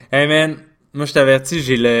Hey man, moi je t'avertis,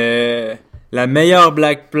 j'ai la meilleure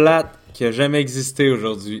blague plate qui a jamais existé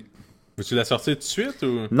aujourd'hui. Veux-tu la sortir tout de suite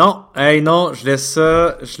ou? Non, non, je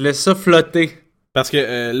laisse ça flotter. Parce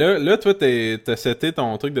que là, toi, t'as seté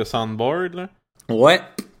ton truc de soundboard, là. Ouais.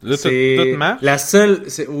 Là, c'est tout marche? la seule,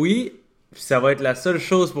 oui, puis ça va être la seule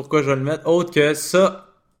chose pourquoi je vais le mettre, autre que ça.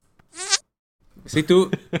 C'est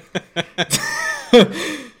tout.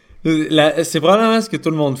 C'est probablement ce que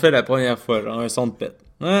tout le monde fait la première fois, genre un son de pète.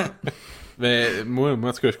 Ouais. Mais moi,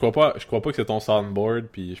 en tout cas, je crois pas que c'est ton soundboard,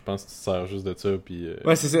 puis je pense que tu te sers juste de ça, puis...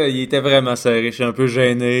 Ouais, c'est ça, il était vraiment serré, je suis un peu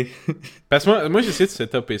gêné. Parce que moi j'ai essayé de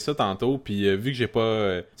setuper ça tantôt, puis vu que j'ai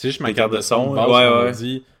pas... c'est juste ma carte de son, base, ouais, on ouais. m'a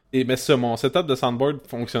dit... Et ben ça, mon setup de soundboard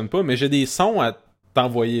fonctionne pas, mais j'ai des sons à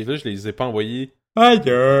t'envoyer. Là, je les ai pas envoyés. Aïe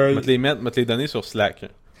Je vais te les mettre, je vais te les donner sur Slack.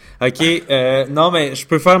 Ok, non, mais je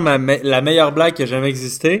peux faire la meilleure blague qui a jamais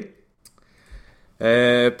existé.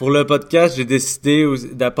 Pour le podcast, j'ai décidé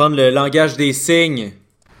d'apprendre le langage des signes.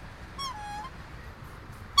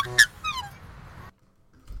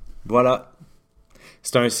 Voilà.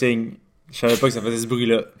 C'est un signe. Je savais pas que ça faisait ce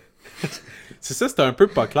bruit-là. C'est ça, c'était un peu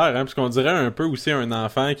pas clair, hein, parce qu'on dirait un peu aussi un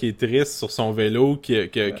enfant qui est triste sur son vélo, qui a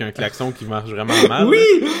un klaxon qui marche vraiment mal. Oui!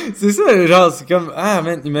 C'est ça, genre, c'est comme, ah,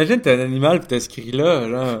 man, imagine t'es un animal pis t'as ce cri-là,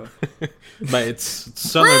 genre. Ben, tu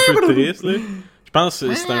sonnes un peu triste, là. Je pense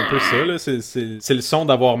que c'est un peu ça, là. C'est le son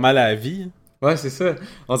d'avoir mal à la vie. Ouais, c'est ça.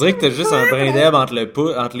 On dirait que t'as juste un brin d'herbe entre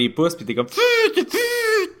les pouces pis t'es comme...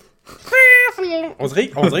 On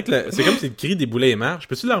dirait que c'est comme si le cri des boulets et marche.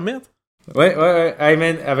 Peux-tu le remettre? Ouais. Hey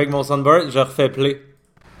man, avec mon soundboard, je refais play.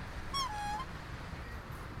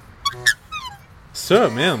 Ça,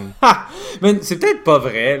 man. Ha! Man, c'est peut-être pas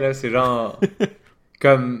vrai, là. C'est genre...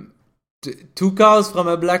 comme... Two calls from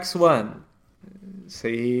a black swan.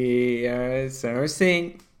 C'est un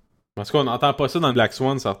signe. En tout cas, on n'entend pas ça dans Black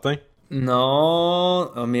Swan, certain. Non,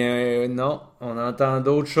 mais non, on entend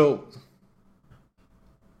d'autres choses.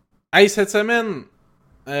 Hey, cette semaine...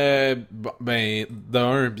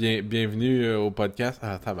 bienvenue au podcast.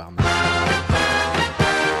 Ah, tabarnak.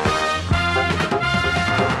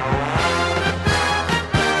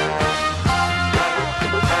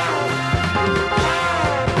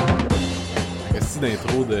 Qu'est-ce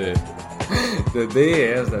d'intro de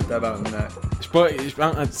DS de tabarnak. je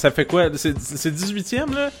pense, ça fait quoi? C'est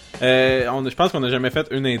 18e, là? Je pense qu'on n'a jamais fait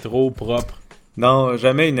une intro propre. Non,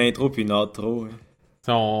 jamais une intro puis une outro.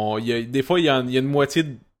 Des fois, il y a une moitié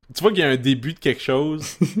de... Tu vois qu'il y a un début de quelque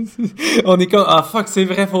chose. On est comme, ah fuck, c'est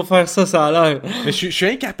vrai, faut faire ça, ça a l'air. Mais je suis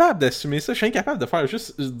incapable d'assumer ça. Je suis incapable de faire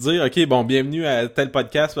juste dire, ok, bon, bienvenue à tel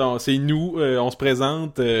podcast. C'est nous, on se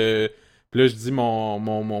présente. Puis là, je dis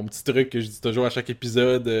mon petit truc que je dis toujours à chaque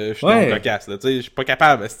épisode. Je suis dans le cocasse, là. Tu sais, je suis pas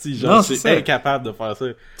capable, genre, je suis incapable de faire ça.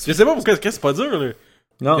 Je sais pas pourquoi c'est pas dur, là.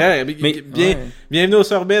 Non. Bienvenue au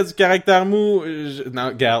sorbet du caractère mou.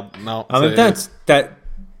 Non, garde, non. En même temps,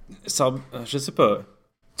 je sais pas.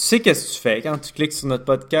 Tu sais qu'est-ce que tu fais quand tu cliques sur notre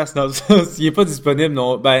podcast? Non, il est pas disponible,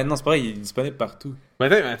 non. Ben non, c'est pas vrai, il est disponible partout.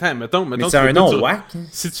 Attends, mettons. Mais c'est un nom whack.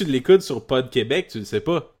 Si tu l'écoutes sur Pod Québec, tu le sais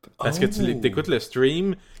pas. Parce que tu écoutes le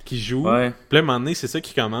stream qui joue. Ouais. Puis là, à un moment donné, c'est ça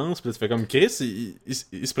qui commence. Puis là, tu fais comme Chris,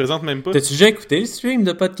 il se présente même pas. T'as-tu déjà écouté le stream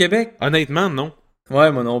de Pod Québec? Honnêtement, non.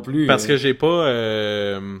 Ouais, moi non plus. Parce que j'ai pas...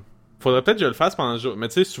 Faudrait peut-être que je le fasse pendant le jour. Mais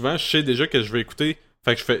tu sais, souvent, je sais déjà que je vais écouter.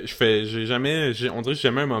 Fait que j'ai jamais... On dirait que j'ai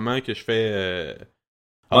jamais un moment que je fais...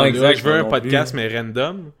 exact, je veux un podcast, mais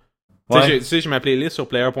random. Ouais. Tu sais, j'ai ma playlist sur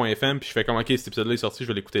player.fm, puis je fais comme, ok, cet épisode-là est sorti, je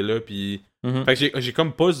vais l'écouter là, puis... Fait que j'ai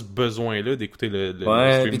comme pas ce besoin-là d'écouter le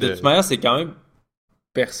stream de toute manière, c'est quand même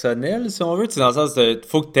personnel, si on veut. Tu sais, dans le sens de...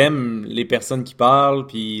 Faut que t'aimes les personnes qui parlent,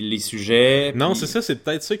 puis les sujets. Non, puis... c'est ça, c'est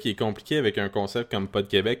peut-être ça qui est compliqué avec un concept comme Pod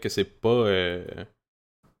Québec, que c'est pas...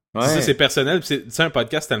 c'est personnel, puis c'est un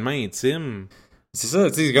podcast tellement intime... C'est ça,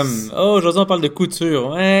 tu sais, c'est comme, aujourd'hui on parle de couture.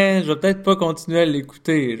 Ouais, je vais peut-être pas continuer à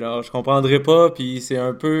l'écouter. Genre, je comprendrai pas, puis c'est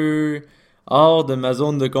un peu hors de ma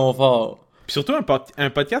zone de confort. Puis surtout, un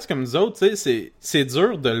podcast comme nous autres, tu sais, c'est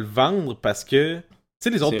dur de le vendre parce que, tu sais,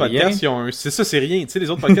 les autres podcasts, ils ont un... C'est ça, c'est rien. Tu sais, les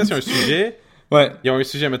autres podcasts, ils ont un sujet. Ouais. Ils ont un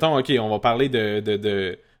sujet, mettons, ok, on va parler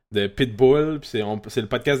de Pitbull, puis c'est le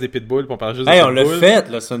podcast des Pitbull, puis on parle juste de Pitbull. On l'a fait,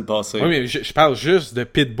 la semaine passée. Oui, mais je parle juste de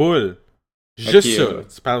Pitbull. Juste ça.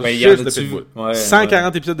 Tu parles juste de Pitbull. Ouais,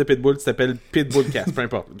 140 épisodes de Pitbull, tu t'appelles Pitbullcast, peu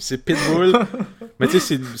importe. C'est Pitbull. Mais tu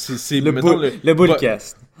sais, c'est le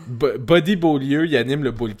Bullcast. Buddy Beaulieu, il anime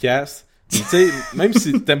le Bullcast. Tu sais, même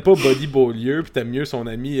si t'aimes pas Buddy Beaulieu, puis t'aimes mieux son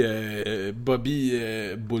ami Bobby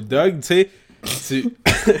Bulldog, tu sais,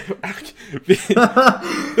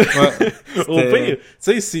 au pire,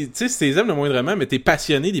 tu sais, si t'es aimes le moindrement, mais t'es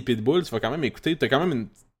passionné des Pitbulls, tu vas quand même écouter, t'as quand même une...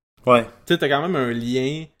 Ouais. Tu sais, t'as quand même un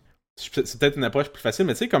lien c'est peut-être une approche plus facile,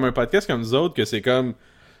 mais tu sais, comme un podcast comme nous autres, que c'est comme,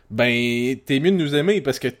 ben, t'es mieux de nous aimer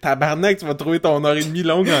parce que tabarnak, tu vas trouver ton heure et demie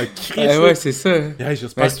longue en crise. Ouais, c'est ça. Hey,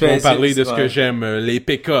 j'espère qu'ils vont parler de ce que j'aime, les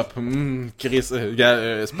pick-up. Chris,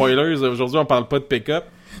 spoilers, aujourd'hui on parle pas de pick-up.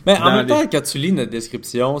 Mais en même temps, quand tu lis notre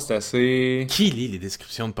description, c'est assez... Qui lit les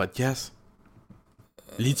descriptions de podcasts?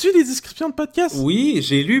 Lis-tu les descriptions de podcasts? Oui,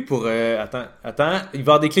 j'ai lu pour... Attends, il va y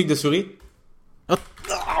avoir des clics de souris.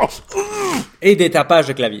 Et des tapages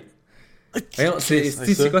de clavier. Voyons,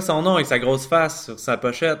 c'est quoi son nom avec sa grosse face sur sa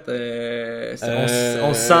pochette?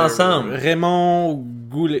 On se sent ensemble. Raymond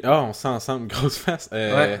Goulet. Ah, on se sent ensemble, grosse face.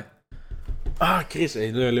 Ouais. Ah, Chris,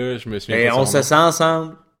 et là, je me souviens pas on se sent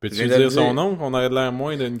ensemble. Peux-tu dire son nom? On aurait l'air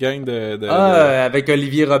moins d'une gang de... avec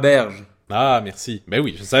Olivier Roberge. Ah, merci. Ben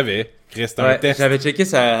oui, je savais. Chris, c'était un test. J'avais checké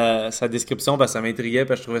sa description parce que ça m'intriguait,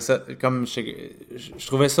 parce que je trouvais ça comme... Je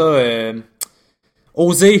trouvais ça...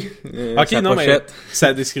 osé. Ok, non, pochette. Mais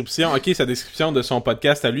sa description de son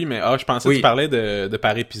podcast à lui, mais je pensais que tu parlais de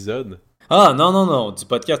par épisode. Ah, non, du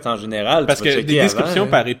podcast en général. Parce que des descriptions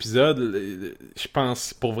par épisode, je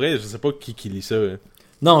pense, pour vrai, je sais pas qui lit ça.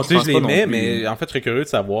 Non, je pense pas non plus. Mais en fait, je serais curieux de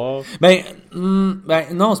savoir. Ben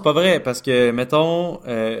non, c'est pas vrai, parce que, mettons,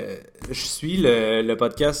 je suis le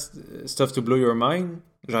podcast Stuff to Blow Your Mind.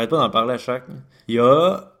 J'arrête pas d'en parler à chaque. Il y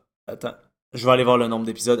a... Attends, je vais aller voir le nombre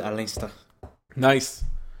d'épisodes à l'instant. Nice.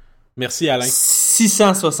 Merci, Alain.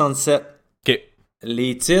 667. OK.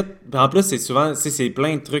 Les titres, en plus, c'est souvent, tu sais, c'est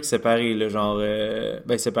plein de trucs séparés, là, genre,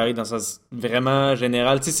 séparés dans le sens vraiment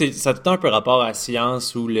général. Tu sais, ça a tout le temps un peu rapport à la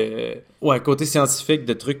science ou à côté scientifique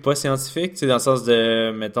de trucs pas scientifiques, tu sais, dans le sens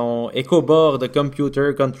de, mettons, EcoBoard, the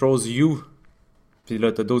computer controls you. Puis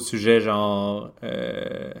là, t'as d'autres sujets, genre,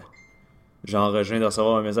 je viens de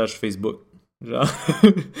recevoir un message sur Facebook. Genre.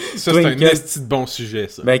 Ça, c'est un esti de bon sujet,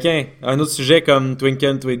 ça. Ben, un autre sujet comme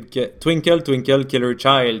Twinkle, Twinkle, Killer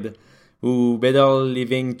Child. Ou Better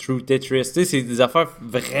Living Through Tetris. Tu sais, c'est des affaires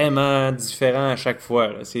vraiment différentes à chaque fois.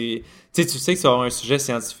 Là. Tu sais que ça va avoir un sujet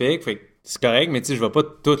scientifique, fait que c'est correct, mais tu sais, je vais pas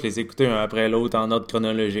toutes les écouter un après l'autre en ordre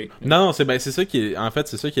chronologique. Non, c'est ça qui est, en fait,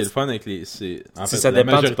 c'est ça qui est le fun avec ça la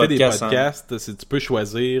dépend majorité du podcast, des podcasts, c'est tu peux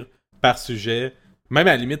choisir par sujet. Même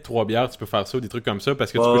à la limite 3 bières, tu peux faire ça ou des trucs comme ça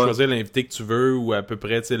parce que tu peux choisir l'invité que tu veux ou à peu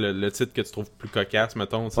près, tu sais, le titre que tu trouves plus cocasse,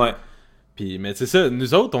 mettons. T'sais. Ouais. Puis, mais c'est ça,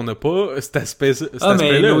 nous autres, on n'a pas cet aspect-là.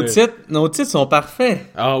 Mais nos titres sont parfaits.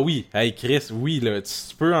 Ah oui, hey Chris, oui, là,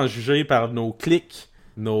 tu peux en juger par nos clics,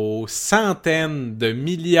 nos centaines de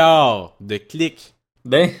milliards de clics.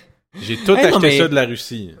 Ben... J'ai tout acheté ça de la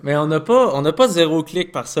Russie. Mais on n'a pas 0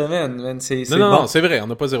 clic par semaine, man. Non, c'est vrai, on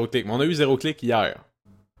n'a pas 0 clic, mais on a eu 0 clic hier.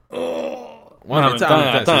 Ouais, mais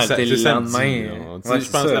attends, c'est le lendemain. Je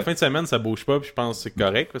pense que la fin de semaine, ça bouge pas, puis je pense que c'est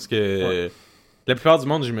correct, parce que la plupart du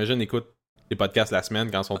monde, j'imagine, écoute les podcasts la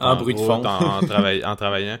semaine quand ils sont en bruit de fond. en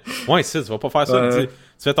travaillant. Ouais, c'est ça, tu vas pas faire ça. Tu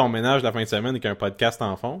fais ton ménage la fin de semaine avec un podcast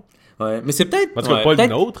en fond. Ouais, mais c'est peut-être... En tout cas, pas le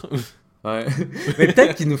nôtre. Ouais. Mais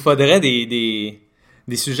peut-être qu'il nous faudrait des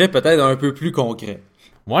sujets peut-être un peu plus concrets.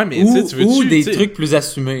 Ouais, mais tu veux... Ou des trucs plus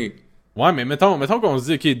assumés. Ouais, mais mettons qu'on se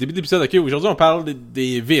dit, OK, début de l'épisode, OK, aujourd'hui, on parle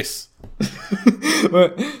des vis.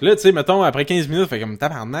 Ouais. Là, tu sais, mettons, après 15 minutes, fait comme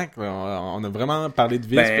tabarnak, on a vraiment parlé de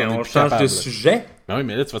vis. On change de sujet. Ben oui,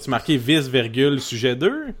 mais là, tu vas-tu marquer vis, virgule, sujet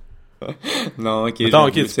 2? Non, ok. Mettons,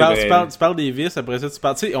 ok, tu parles des vis, après ça, tu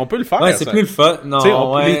parles. Tu sais, on peut le faire. Ouais, c'est plus le fun.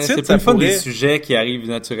 Non, les titres, c'est plus le fun des sujets qui arrivent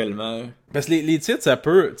naturellement. Parce que les titres, ça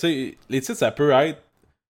peut. Tu sais, ça peut être.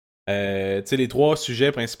 Tu sais, les 3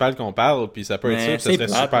 sujets principaux qu'on parle, puis ça peut être ça, puis ça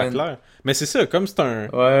serait super clair. Mais c'est ça, comme c'est un...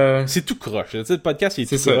 Ouais. C'est tout croche. Tu sais, le podcast, il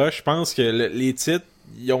est tout croche. Je pense que les titres,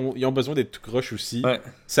 ils ont besoin d'être tout croche aussi. Ouais.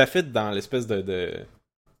 Ça fit dans l'espèce de...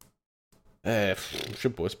 je sais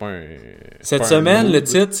pas, c'est pas un... Cette semaine, le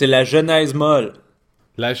titre, c'est La Genèse molle.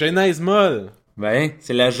 La Genèse molle. Ben,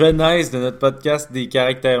 c'est la genèse de notre podcast des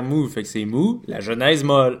caractères mous. Fait que c'est mou, la Genèse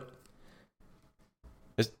molle.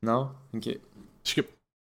 Non? Ok.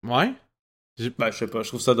 Ouais? Ben, je sais pas, je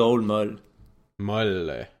trouve ça drôle, molle.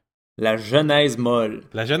 Molle. La Genèse molle.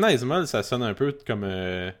 La Genèse molle, ça sonne un peu comme...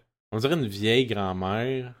 on dirait une vieille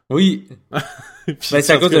grand-mère. Oui. Ben, c'est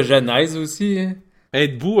à cause de Genèse aussi. Hein. Elle est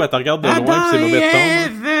debout, elle te regarde de loin, pis c'est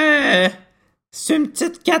mauvais ton. C'est une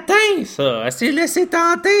petite catin, ça. Elle s'est laissée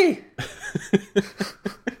tenter.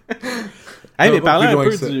 Hey, mais parlant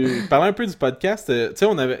un peu du podcast, tu sais,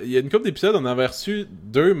 il y a une couple d'épisodes, on avait reçu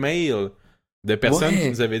 2 mails de personnes qui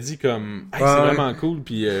nous avaient dit comme hey, c'est vraiment cool,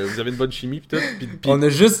 puis vous avez une bonne chimie, puis tout. Pis... On a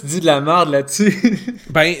juste dit de la merde là-dessus.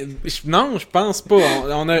 Ben, non, je pense pas.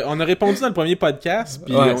 On a répondu dans le premier podcast,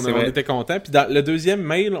 puis on était contents. Puis dans le deuxième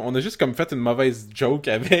mail, on a juste comme fait une mauvaise joke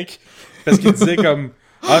avec, parce qu'il disait comme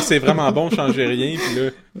Ah, c'est vraiment bon, changez rien.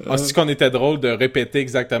 Puis là, c'est qu'on était drôle de répéter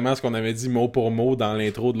exactement ce qu'on avait dit mot pour mot dans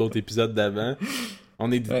l'intro de l'autre épisode d'avant.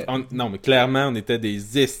 Non, mais clairement, on était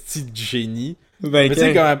des estis de génie. Ben, mais tu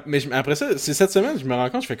sais, après ça, c'est cette semaine, je me rends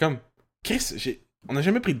compte, je fais comme, Chris, on n'a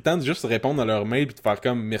jamais pris le temps de juste répondre à leur mail puis de faire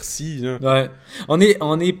comme merci. Là. Ouais.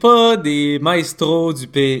 On n'est pas des maestros du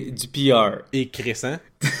PR. Et Chris, hein?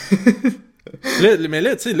 Mais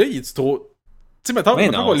là, tu sais, là, il est trop. Tu sais, mettons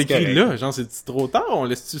qu'on l'écrit là, genre, c'est trop tard, on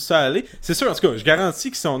laisse-tu ça aller? C'est sûr, en tout cas, je garantis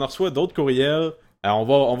que si on en reçoit d'autres courriels,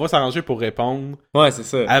 on va s'arranger pour répondre. Ouais, c'est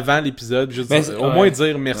ça. Avant l'épisode, juste au moins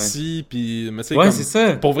dire merci, puis ouais, c'est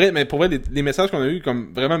ça. Pour vrai, les messages qu'on a eu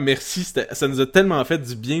comme vraiment merci, ça nous a tellement fait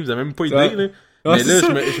du bien, vous avez même pas idée, là. Ouais, mais là,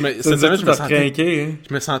 je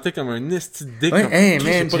me sentais comme un esti de dick. Ouais,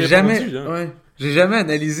 man, j'ai jamais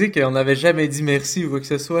analysé qu'on avait jamais dit merci ou quoi que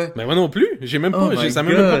ce soit. Mais moi non plus, ça m'a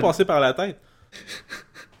même pas passé par la tête.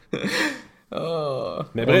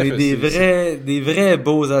 Mais bref, on est des vrais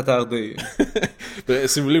beaux attardés.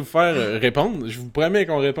 Si vous voulez vous faire répondre, je vous promets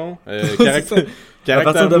qu'on répond. À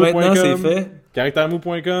partir de maintenant, c'est fait.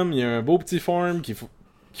 Caractèremou.com, il y a un beau petit form qui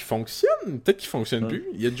fonctionne. Peut-être qu'il fonctionne plus.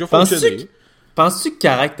 Il a déjà fonctionné. Penses-tu que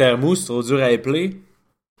Caractère Mou, c'est trop dur à appeler?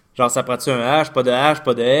 Genre, ça prend-tu un H, pas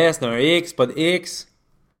de S, un X, pas de X?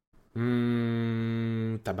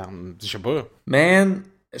 Tabarn, je sais pas. Man,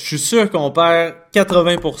 je suis sûr qu'on perd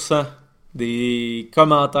 80% des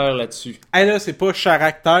commentaires là-dessus. Hey là, c'est pas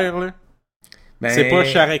caractère, là. C'est pas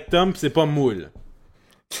charrectum, pis c'est pas moule.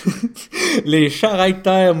 Les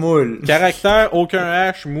caractères moules. Caractère,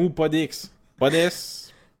 aucun H, mou, pas d'X. Pas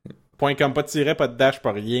d'S. .com, pas de tiret, pas de dash,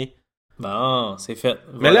 pas rien. Bon, c'est fait.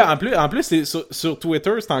 Mais là, en plus c'est sur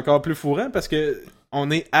Twitter, c'est encore plus fourrant parce que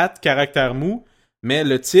on est @caractère mou, mais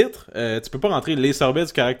le titre, tu peux pas rentrer les sorbets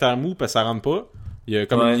du caractère mou parce que ça rentre pas. Il y a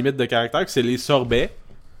comme une limite de caractère que c'est les sorbets.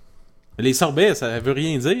 Les sorbets, ça veut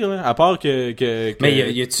rien dire, là, à part que...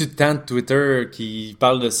 Mais y a-tu tant de Twitter qui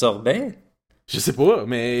parlent de sorbets? Je sais pas,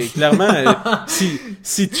 mais clairement,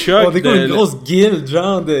 si Chuck... On découvre une grosse guilde,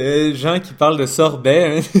 genre, de gens qui parlent de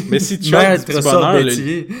sorbet. Hein. Mais si Chuck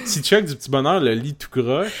du Petit Bonheur le lit tout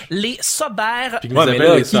croche... Les sobères! Puis que nous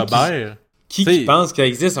appelle les sobères... Qui pense qu'il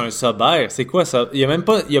existe un sobère? C'est quoi ça? Il y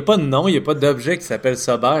a pas de nom, il y a pas d'objet qui s'appelle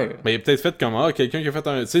sobère. Mais il a peut-être fait comme quelqu'un qui a fait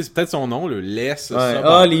un... Tu sais, c'est peut-être son nom, le laisse.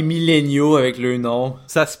 Ouais. Les milléniaux avec le nom.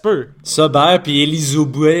 Ça se peut. Sobère puis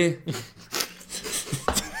Élisaboué.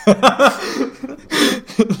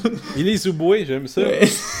 Élisaboué, j'aime ça.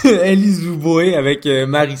 Élisaboué avec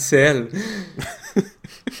Maricel.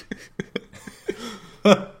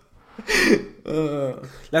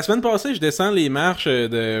 La semaine passée, je descends les marches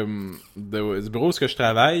du bureau où je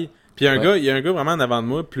travaille. Puis il y a un gars vraiment en avant de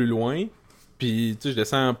moi, plus loin. Puis tu sais, je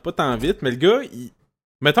descends pas tant vite, mais le gars,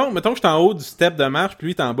 mettons que je suis en haut du step de marche, puis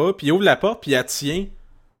lui il est en bas, puis il ouvre la porte, puis il tient.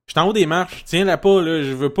 Je suis en haut des marches, tiens-la pas, là,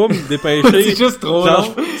 je veux pas me dépêcher. C'est juste trop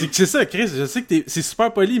long. C'est ça, Chris, je sais que c'est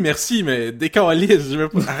super poli, merci, mais décalisse, je veux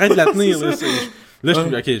pas, arrête de la tenir, là. Là,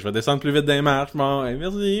 je vais descendre plus vite dans les marches. Bon,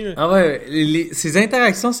 merci. Ah ouais, ces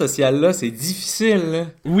interactions sociales-là, c'est difficile, là.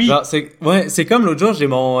 Oui. Genre, c'est comme l'autre jour, j'ai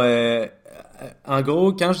mon... en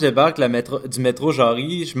gros, quand je débarque du métro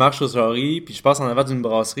Jarry, je marche au Jarry, puis je passe en avant d'une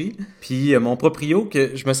brasserie. Puis mon proprio,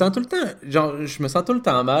 que je me sens tout le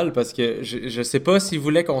temps mal parce que je sais pas s'il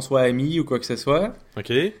voulait qu'on soit amis ou quoi que ce soit.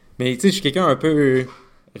 OK. Mais tu sais, je suis quelqu'un un peu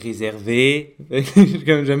réservé.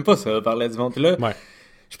 J'aime pas ça, parler du monde. Puis là,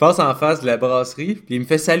 je passe en face de la brasserie, puis il me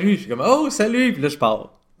fait salut. Je suis comme, oh, salut, puis là, je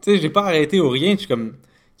pars. Tu sais, j'ai pas arrêté ou rien. Je suis comme,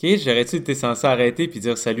 ok, j'aurais-tu été censé arrêter puis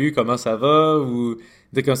dire salut, comment ça va, ou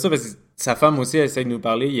dire comme ça, parce que sa femme aussi, elle essaie de nous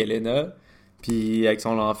parler, Yelena, puis avec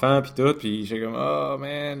son enfant, puis tout, puis j'ai comme, oh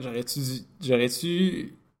man,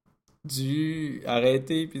 j'aurais-tu dû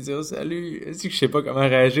arrêter puis dire salut. Est-ce que je sais pas comment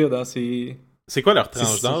réagir dans ces... C'est quoi leur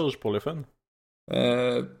tranche d'âge pour le fun?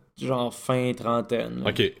 Genre fin trentaine. Là.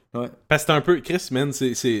 OK. Ouais. Parce que c'est un peu... Chris, man,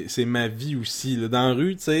 c'est ma vie aussi. Là. Dans la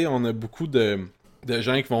rue, tu sais, on a beaucoup de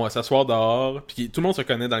gens qui vont s'asseoir dehors, puis tout le monde se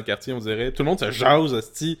connaît dans le quartier, on dirait. Tout le monde se jase,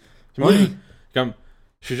 hostie. Puis moi, comme...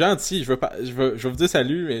 Je suis gentil, je veux vous dire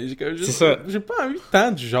salut, mais j'ai pas envie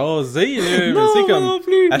tant de jaser, là. Non, mais comme, non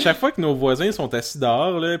plus. À chaque fois que nos voisins sont assis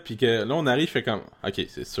dehors, là, pis que là, on arrive, je fais comme, ok,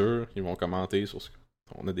 c'est sûr, ils vont commenter sur ce que...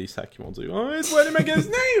 On a des sacs qui vont dire, oh, tu vas aller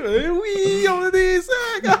magasiner? Oui, on a des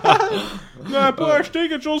sacs! Tu n'as pas acheté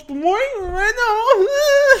quelque chose pour moi?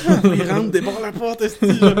 Mais non! Ils rentrent, débarrent la porte,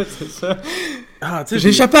 c'est ça. Ah, tu sais, j'ai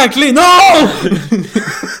échappé à la clé, non!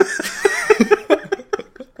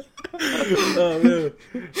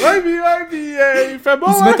 il fait bon,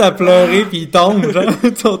 ils se mettent à pleurer pis ils tombent, genre,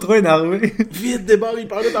 ils sont trop énervés. Vite, débarre, il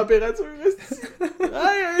parle de température,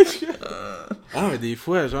 Ah, mais des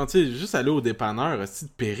fois, genre, tu sais, juste aller au dépanneur, c'est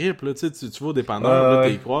de périple, là, tu sais, tu vas au dépanneur, là,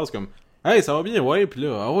 t'es croises comme, hey, ça va bien, ouais, pis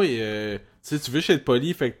là, ah oui, tu sais, tu veux chez être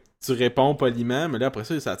poli, fait que tu réponds poliment, mais là, après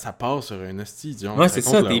ça part sur un hostie, genre. Ouais, c'est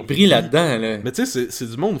ça, t'es pris là-dedans, là. Mais tu sais, c'est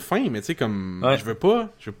du monde fin, mais tu sais, comme, je veux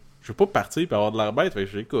pas partir pis avoir de l'air bête, fait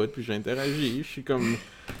que j'écoute, puis j'interagis, je suis comme,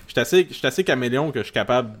 je suis assez caméléon que je suis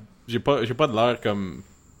capable, j'ai pas de l'air comme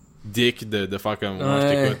dick de faire comme,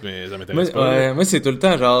 je t'écoute, mais ça m'intéresse pas. Ouais, moi, c'est tout le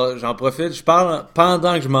temps, genre, j'en profite, je parle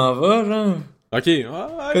pendant que je m'en vais, genre. Ok, Fait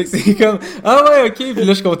que c'est comme, ah ouais, ok, puis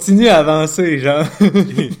là, je continue à avancer, genre.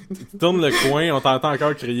 Tu tournes le coin, on t'entend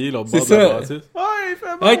encore crier l'autre bord de la bâtisse. Ouais, il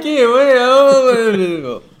fait bon! Ok,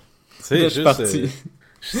 ouais, C'est je juste... suis parti.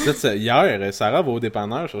 Hier, Sarah va au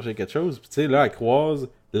dépanneur chercher quelque chose, pis tu sais, là, elle croise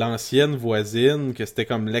l'ancienne voisine, que c'était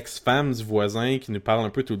comme l'ex-femme du voisin qui nous parle un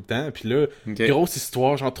peu tout le temps, pis là, grosse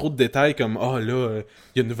histoire, genre trop de détails comme, là, il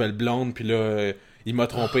y a une nouvelle blonde, pis là... il m'a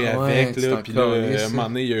trompé avec, là, pis là, à un moment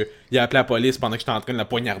donné, il a appelé la police pendant que j'étais en train de la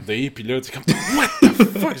poignarder, pis là, tu es comme, what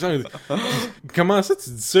the fuck, genre, comment ça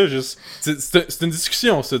tu dis ça, juste, c'est une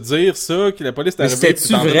discussion, se dire ça, que la police t'est arrivée, pis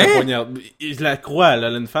t'es en train de la poignarder, je la crois, elle a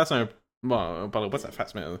une face un... Bon, on parlera pas de sa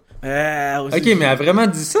face, mais... ok, mais elle a vraiment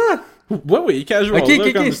dit ça? Oui, casual, ok,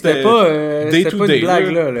 là, comme c'était pas une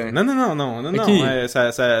blague, là. Non, okay.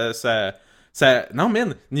 Ça... Non,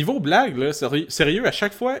 man, niveau blague, là, sérieux, à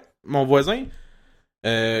chaque fois, mon voisin...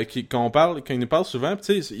 quand il nous parle souvent,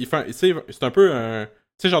 tu sais, c'est un peu un, tu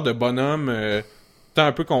sais, genre de bonhomme, t'es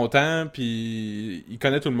un peu content, puis il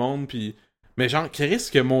connaît tout le monde, puis mais genre, Chris,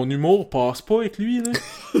 que mon humour passe pas avec lui, là.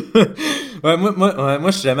 Ouais, moi,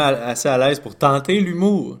 je suis jamais assez à l'aise pour tenter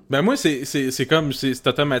l'humour. Ben moi, c'est comme, c'est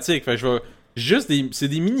automatique, fait que je vais juste c'est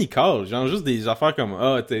des mini-calls, genre juste des affaires comme,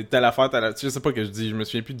 telle affaire, je sais pas que je dis, je me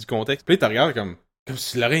souviens plus du contexte, puis là, tu regardes comme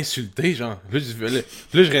si tu l'aurais insulté, genre. Là,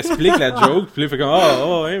 je réexplique la joke, puis là, il fait comme,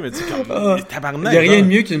 ouais, mais tu sais, comme, tabarnak. Il y a rien de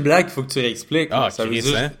mieux qu'une blague, il faut que tu réexpliques. Ça veut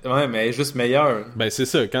dire, ouais, mais juste meilleur. Ben, c'est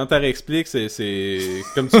ça. Quand tu réexpliques, c'est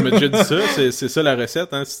comme tu m'as déjà dit ça, c'est ça la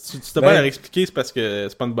recette, hein. Si tu t'as pas à la réexpliquer, c'est parce que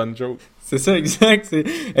c'est pas une bonne joke. C'est ça, exact. Elle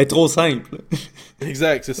est trop simple.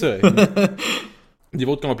 Exact, c'est ça.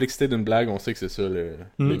 Niveau de complexité d'une blague, on sait que c'est ça,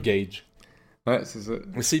 le gauge. Ouais, c'est ça.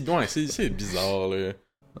 C'est bizarre, là.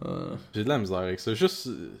 J'ai de la misère avec ça. Juste,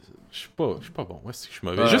 je suis pas bon. Ouais, c'est que je suis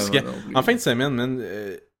mauvais. Juste en fin de semaine, man,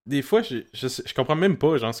 des fois, je comprends même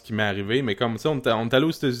pas, genre, ce qui m'est arrivé, mais comme ça, on est allé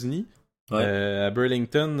aux États-Unis, à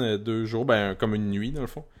Burlington, 2 jours, ben, comme une nuit, dans le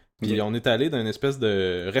fond. Puis on est allé dans une espèce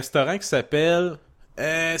de restaurant qui s'appelle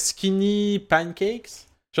Skinny Pancakes.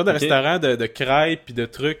 Genre de restaurant de crêpes pis de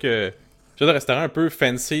trucs. Genre de restaurant un peu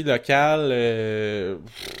fancy, local.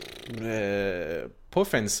 Pas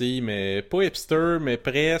fancy, mais pas hipster, mais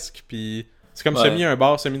presque. Puis c'est comme semi un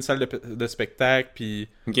bar, semi une salle de spectacle. Puis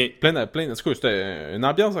plein. En tout cas, c'était une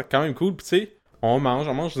ambiance quand même cool. Puis tu sais, on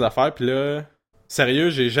mange des affaires. Puis là, sérieux,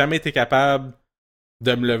 j'ai jamais été capable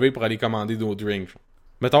de me lever pour aller commander d'autres drinks.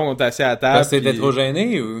 Mettons qu'on était assis à la table. C'était trop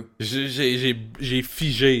gêné ou? J'ai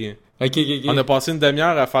figé. Ok. On a passé une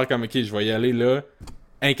demi-heure à faire comme, ok, je vais y aller là.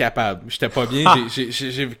 Incapable. J'étais pas bien.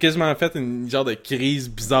 J'ai quasiment fait une genre de crise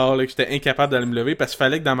bizarre, là, que j'étais incapable d'aller me lever parce qu'il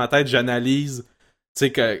fallait que dans ma tête, j'analyse, tu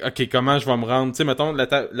sais, ok, comment je vais me rendre. Tu sais, mettons, la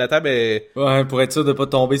table est... Ouais, pour être sûr de pas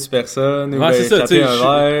tomber sur personne, ou c'est ça, échapper un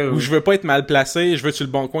verre. Ou je veux pas être mal placé, je veux sur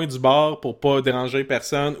le bon coin du bar pour pas déranger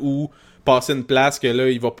personne, ou passer une place que là,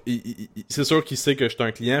 c'est sûr qu'il sait que je suis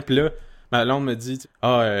un client, puis là, ma blonde me dit,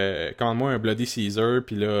 commande-moi un Bloody Caesar,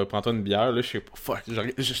 puis là, prends-toi une bière. Là, je sais pas, fuck,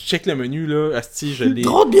 je check le menu, là, asti, je l'ai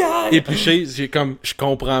trop de bière! Épluché, je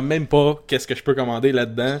comprends même pas qu'est-ce que je peux commander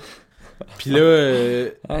là-dedans. Puis là,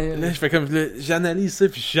 je fais comme, j'analyse ça,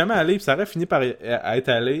 puis je suis jamais allé, puis ça aurait fini par être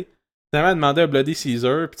allé. Finalement, elle demandé un Bloody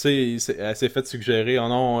Caesar, puis tu sais, elle s'est fait suggérer, oh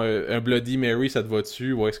non, un Bloody Mary, ça te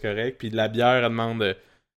va-tu? Ouais, c'est correct. Puis de la bière, elle demande,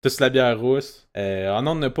 t'as-tu la bière rousse? Oh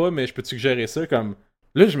non, on n'a pas, mais je peux te suggérer ça, comme...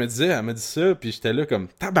 Là, je me disais, elle m'a dit ça, puis j'étais là comme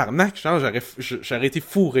tabarnak, genre, j'aurais été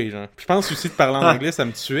fourré, genre. Puis je pense aussi de parler en anglais, ça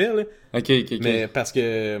me tuait, là. Ok. Mais parce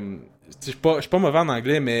que, je suis pas mauvais en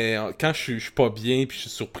anglais, mais quand je suis pas bien, puis je suis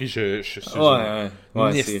surpris, je suis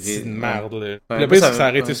une esti de merde, là. Le pire, c'est que ça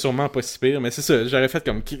aurait été sûrement pas si pire, mais c'est ça, j'aurais fait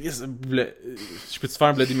comme, Chris, je peux-tu faire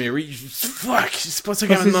un Bloody Mary? Fuck, c'est pas ça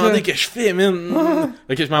qu'elle m'a demandé que je fais, man.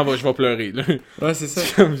 Ok, je vais pleurer, là. Ouais, c'est ça.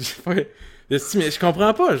 Comme, mais je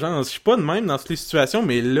comprends pas, genre, je suis pas de même dans toutes les situations,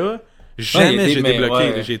 mais là, jamais j'ai été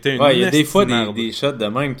bloqué. J'ai été une il y a des fois des shots de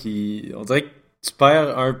même qui... On dirait que tu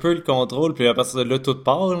perds un peu le contrôle, puis à partir de là, tout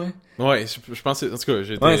part, là. Ouais, je pense, en tout cas,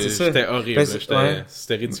 j'étais horrible,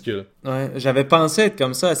 c'était ridicule. Ouais, j'avais pensé être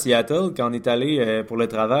comme ça à Seattle quand on est allé pour le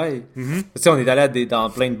travail. Tu sais, on est allé dans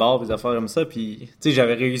plein de bars, des affaires comme ça, puis tu sais,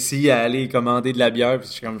 j'avais réussi à aller commander de la bière, puis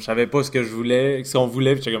je savais pas ce qu'on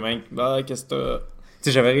voulait, puis j'étais comme, bah, qu'est-ce que t'as... Tu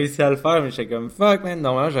sais, j'avais réussi à le faire, mais j'étais comme, fuck, man,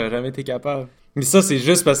 normalement, j'aurais jamais été capable. Mais ça, c'est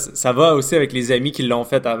juste parce que ça va aussi avec les amis qui l'ont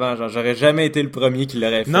fait avant. Genre, j'aurais jamais été le premier qui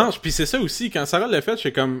l'aurait fait. Non, puis c'est ça aussi. Quand Sarah l'a fait, je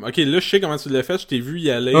suis comme, ok, là, je sais comment tu l'as fait, je t'ai vu y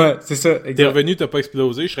aller. Ouais, c'est ça. Exact. T'es revenu, t'as pas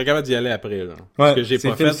explosé, je serais capable d'y aller après, là. Parce que j'ai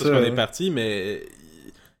pas fait, parce qu'on est parti, mais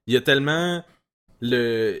il y a tellement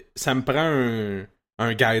ça me prend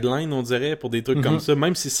un guideline, on dirait, pour des trucs comme ça,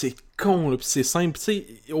 même si c'est con, là, pis c'est simple. Tu sais,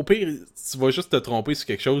 au pire, tu vas juste te tromper sur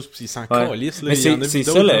quelque chose, pis il s'en calisse, là. Mais c'est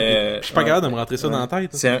ça, je suis pas capable de me rentrer ça dans la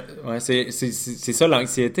tête. C'est ça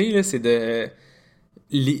l'anxiété, là, c'est de...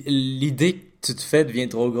 L'idée que tu te fais devient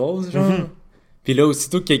trop grosse, genre. Puis là,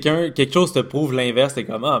 aussitôt que quelque chose te prouve l'inverse, t'es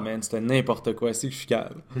comme, ah, man, c'était n'importe quoi, c'est que je suis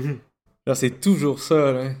calme. Genre, c'est toujours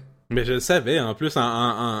ça, là. Mais je le savais, en plus,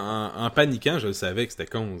 en paniquant, je le savais que c'était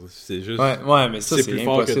con. C'est juste... Ouais, mais ça, c'est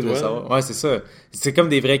impossible de savoir. Ouais, c'est ça. C'est comme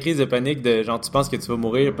des vraies crises de panique de genre, tu penses que tu vas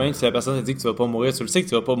mourir, même si la personne te dit que tu vas pas mourir, tu le sais que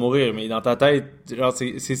tu vas pas mourir, mais dans ta tête, genre,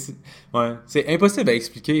 c'est impossible à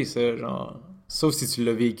expliquer, ça, genre, sauf si tu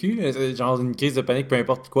l'as vécu, genre, une crise de panique, peu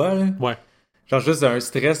importe quoi, là. Ouais. Genre, juste un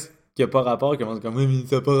stress qui a pas rapport, qui commence comme, oui, mais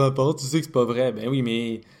ça a pas rapport, tu sais que c'est pas vrai. Ben oui,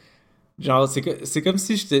 mais, genre, c'est comme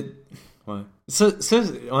si j'étais... Ouais. Ça,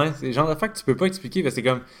 ouais, c'est le genre d'affaire que tu peux pas expliquer, parce que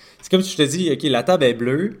c'est comme si je te dis, ok, la table est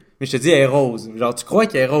bleue, mais je te dis, elle est rose. Genre, tu crois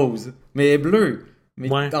qu'elle est rose, mais elle est bleue. Mais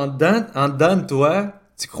en dedans de toi,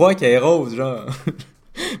 tu crois qu'elle est rose, genre.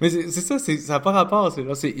 Mais c'est ça, ça n'a pas rapport,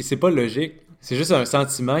 c'est pas logique. C'est juste un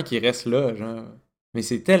sentiment qui reste là, genre. Mais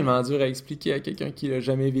c'est tellement dur à expliquer à quelqu'un qui l'a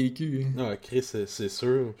jamais vécu. Ah, Chris, c'est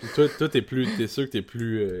sûr. Puis toi, t'es sûr que t'es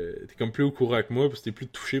comme plus au courant que moi, parce que t'es plus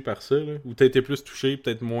touché par ça, là. Ou t'as été plus touché,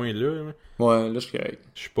 peut-être moins là. Ouais, là, je suis correct.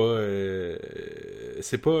 Je suis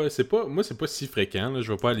pas... Moi, c'est pas si fréquent, là. Je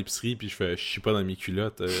vais pas à l'épicerie, puis je chie pas dans mes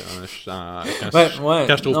culottes quand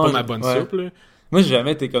je trouve pas ma bonne soupe, là. Moi, j'ai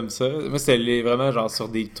jamais été comme ça. Moi, c'était vraiment genre sur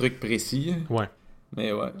des trucs précis. Ouais.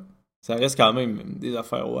 Mais ouais. Ça reste quand même des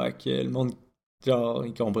affaires wack. Le monde... Genre,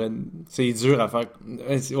 ils comprennent. C'est dur à faire.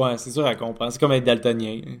 Ouais, c'est dur à comprendre. C'est comme être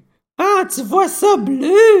daltonien. Ah, tu vois ça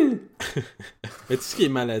bleu! Mais tout ce qui est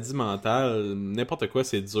maladie mentale, n'importe quoi,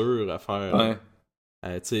 c'est dur à faire.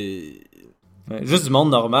 Ouais. Tu sais. Ouais, juste du monde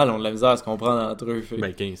normal, on a de la misère à se comprendre entre eux. Fait.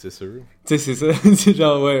 Ben, 15, c'est sûr. Tu sais, c'est ça. C'est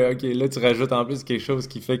genre, ouais, ok, là, tu rajoutes en plus quelque chose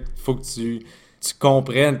qui fait qu'il faut que tu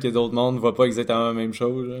comprennes que d'autres mondes ne voient pas exactement la même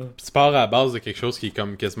chose. Là. Puis tu pars à la base de quelque chose qui est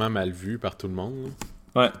comme quasiment mal vu par tout le monde.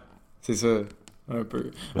 Là. Ouais, c'est ça. Un peu.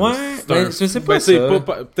 Ouais, je sais pas ça.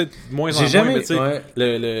 Peut-être moins J'ai jamais... mais tu sais, ouais.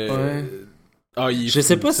 Ah, il est je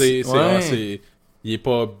sais pas si... il est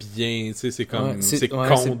pas bien, tu sais, c'est comme... c'est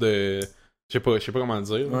con de... Je sais pas comment le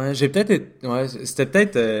dire. Ouais, j'ai peut-être... Ouais, c'était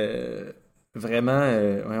peut-être vraiment...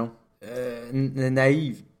 voyons...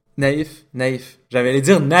 Naïf. J'avais allé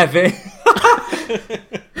dire navet.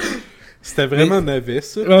 C'était vraiment navet,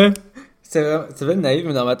 ça. Ouais. C'est vraiment naïf,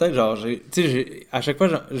 mais dans ma tête, genre, à chaque fois,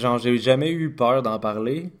 genre, j'ai jamais eu peur d'en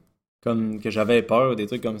parler, comme que j'avais peur ou des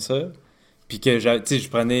trucs comme ça, puis que, tu sais, je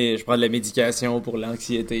prends de la médication pour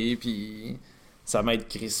l'anxiété, puis ça m'aide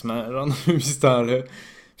crissement, genre, depuis ce temps-là. Puis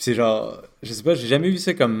c'est genre, je sais pas, j'ai jamais vu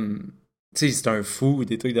ça comme, tu sais, c'est un fou ou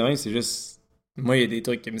des trucs de même, c'est juste, moi, il y a des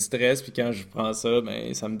trucs qui me stressent, puis quand je prends ça,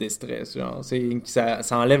 ben, ça me déstresse, genre,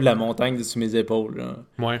 ça enlève la montagne de sous mes épaules, genre.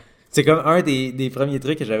 Ouais. C'est comme un des premiers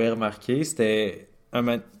trucs que j'avais remarqué, c'était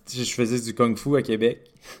je faisais du kung-fu à Québec.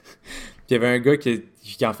 Puis il y avait un gars qui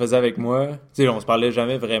en faisait avec moi. Tu sais, on se parlait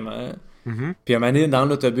jamais vraiment. Mm-hmm. Puis un moment donné, dans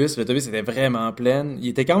l'autobus était vraiment plein. Il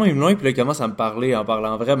était quand même loin, puis là, il commence à me parler en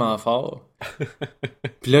parlant vraiment fort.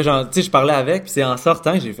 Puis là, genre, tu sais, je parlais avec, puis c'est en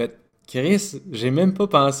sortant que j'ai fait Chris, j'ai même pas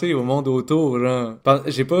pensé au monde autour, genre.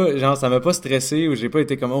 J'ai pas, genre, ça m'a pas stressé ou j'ai pas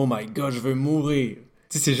été comme oh my god, je veux mourir.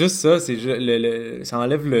 Tu sais, c'est juste ça, c'est ça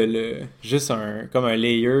enlève juste comme un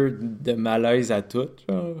layer de malaise à tout,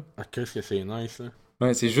 genre. Ah, qu'est-ce que c'est nice, là.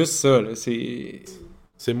 Ouais, c'est juste ça, là, c'est...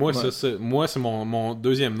 C'est moi, ouais. ça. Moi, c'est mon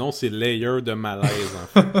deuxième nom, c'est layer de malaise, en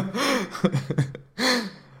fait.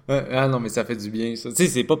 Ah non, mais ça fait du bien, ça. Tu sais,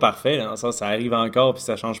 c'est pas parfait, là, dans le sens, ça arrive encore, puis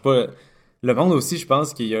ça change pas. Le monde aussi, je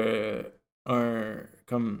pense qu'il y a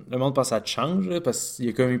comme le monde pense que ça te change, là, parce qu'il y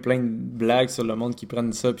a comme eu plein de blagues sur le monde qui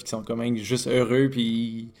prennent ça puis qui sont quand même juste heureux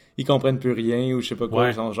puis ils comprennent plus rien ou je sais pas quoi.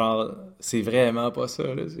 Ouais. Genre, c'est vraiment pas ça,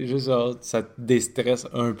 là. C'est juste genre, ça te déstresse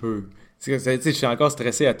un peu. Tu sais, je suis encore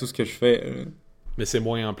stressé à tout ce que je fais. Mais c'est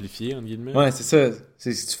moins amplifié, entre guillemets. Ouais, c'est ça.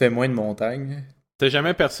 C'est si tu fais moins de montagnes. T'as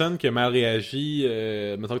jamais personne qui a mal réagi,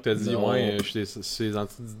 mettons que t'as dit, ouais, je suis ces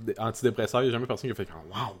antidépresseurs, y'a jamais personne qui a fait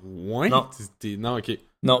wow, ouais? Non. Non, ok.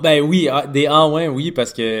 Non, ben oui, des ouais, oui,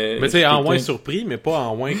 parce que... Mais tu sais, en ouais surpris, mais pas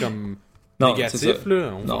en ouais comme négatif,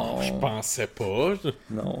 là. Non. Je pensais pas.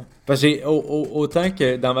 Non. Parce que autant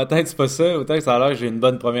que dans ma tête, c'est pas ça, autant que ça a l'air que j'ai une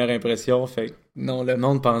bonne première impression, fait que non, le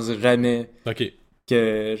monde pense jamais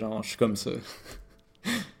que, genre, je suis comme ça.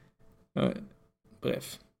 Ouais.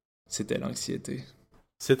 Bref. C'était l'anxiété.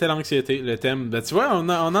 C'était l'anxiété, le thème. Ben, tu vois, on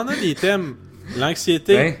en a des thèmes.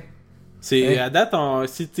 L'anxiété, c'est à date,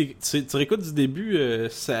 si tu réécoutes du début,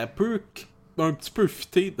 ça peut un petit peu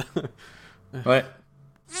fitter. Ouais.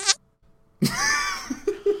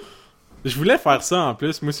 Je voulais faire ça en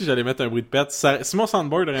plus. Moi aussi, j'allais mettre un bruit de pète. Si mon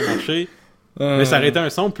soundboard aurait marché, mais ça aurait été un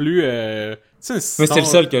son plus... mais c'est le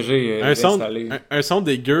seul que j'ai installé. Un son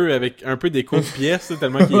dégueu avec un peu d'écho de pièce,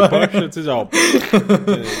 tellement qu'il est poche, tu sais, genre...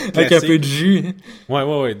 avec un peu de jus.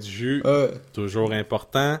 Ouais, du jus. Toujours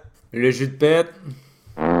important. Le jus de pète.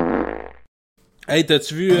 Hey,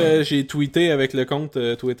 t'as-tu vu, j'ai tweeté avec le compte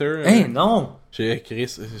Twitter? Non! J'ai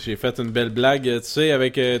fait une belle blague, tu sais,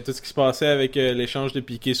 avec tout ce qui se passait avec l'échange de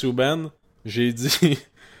Piqué-Souban. J'ai dit...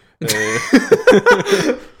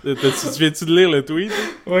 Tu viens-tu de lire le tweet?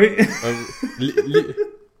 Oui.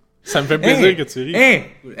 Ça me fait plaisir que tu ris.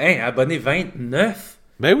 Abonné 29?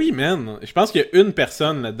 Ben oui, man. Je pense qu'il y a une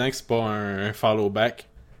personne là-dedans que c'est pas un follow-back.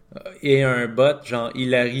 Et un bot, genre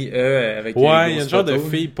Hilary avec ouais, il y a une genre de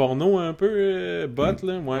fille porno un peu bot,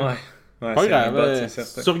 là. Ouais, pas grave.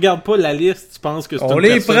 Si tu regardes pas la liste, tu penses que c'est une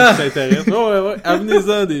personne qui t'intéresse. Ouais.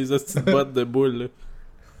 Amenez-en des hosties de bottes de boules, là.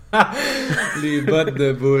 Les bottes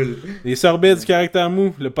de boules. Les sorbets du caractère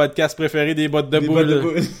mou, le podcast préféré des bottes de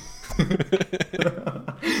boules.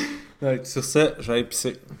 Ouais, sur ça, j'avais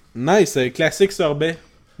pissé. Nice, classique sorbet.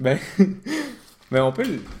 Mais on peut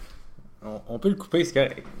le couper, c'est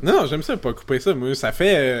correct. Non, j'aime ça pas couper ça. Moi, ça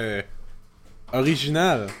fait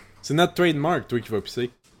original. C'est notre trademark, toi qui vas pisser.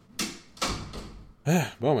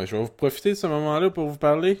 Bon, ben je vais vous profiter de ce moment-là pour vous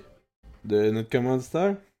parler de notre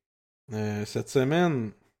commanditaire. Cette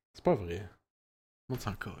semaine... C'est pas vrai. On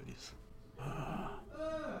s'en calisse.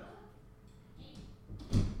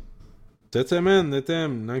 Cette semaine, le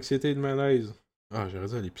thème, l'anxiété et le malaise. J'aurais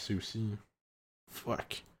dû aller pisser aussi.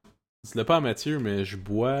 Fuck. Dis-le pas à Mathieu, mais je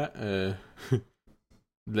bois de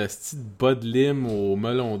la petite Bud Lim au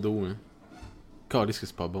melon d'eau. Hein. Calisse que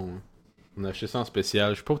c'est pas bon. Hein. On a acheté ça en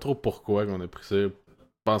spécial. Je sais pas trop pourquoi qu'on a pris ça. Je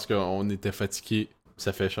pense qu'on était fatigué.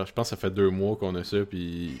 Je pense que ça fait 2 mois qu'on a ça,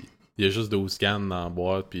 puis... Il y a juste 12 cannes dans la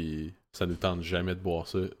boîte, puis ça nous tente jamais de boire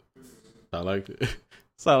ça. Ça a l'air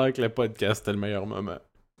que le podcast est le meilleur moment.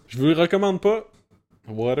 Je vous le recommande pas.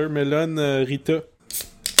 Watermelon Rita.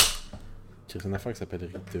 Il y a une affaire qui s'appelle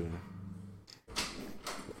Rita.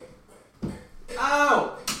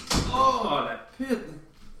 Là. Oh, la pute!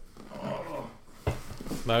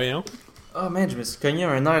 Ben voyons. Oh man, je me suis cogné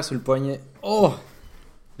un nerf sur le poignet. Oh!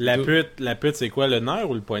 La pute, c'est quoi, le nerf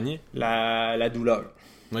ou le poignet? La douleur.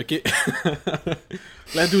 Ok.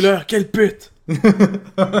 La douleur, quelle pute! Mais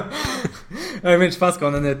je pense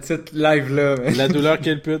qu'on a notre titre live là. Mais... La douleur,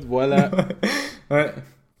 quelle pute, voilà. Ouais.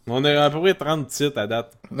 On a à peu près 30 titres à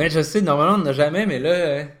date. Mais je sais, normalement on n'a jamais, mais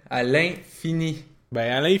là, à l'infini. Ben,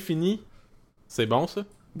 à l'infini. C'est bon ça?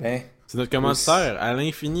 Ben. C'est notre commanditaire, à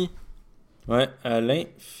l'infini. Ouais, à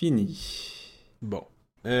l'infini. Bon.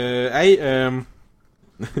 Ouais.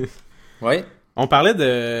 On parlait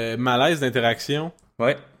de malaise d'interaction.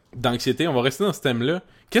 Ouais. D'anxiété, on va rester dans ce thème-là.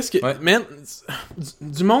 Qu'est-ce que... Ouais. Man,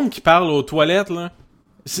 du monde qui parle aux toilettes, là.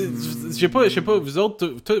 Je sais pas, vous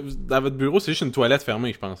autres, dans votre bureau, c'est juste une toilette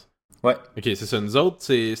fermée, je pense. Ouais. Ok, c'est ça. Nous autres,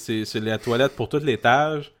 c'est la toilette pour tout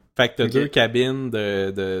l'étage. Fait que t'as 2 cabines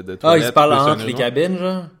de toilettes. Ils se parlent entre les cabines,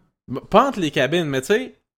 genre? Pas entre les cabines, mais tu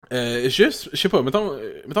sais, juste, je sais pas, mettons,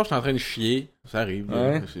 je suis en train de chier. Ça arrive,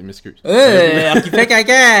 ouais. Je m'excuse. Qui fait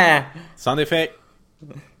caca! Sans défait.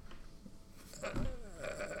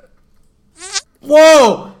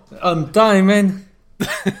 Wow! On time, man!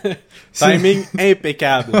 Timing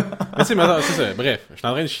impeccable. Mais tu sais, c'est ça. Bref, je suis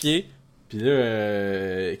en train de chier. Puis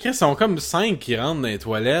là, Chris, ils sont comme 5 qui rentrent dans les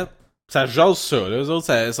toilettes. Ça jase ça, là. Les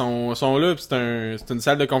autres sont là, pis c'est une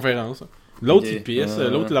salle de conférence. L'autre, il pisse.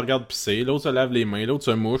 L'autre, il le regarde pisser. L'autre se lave les mains. L'autre se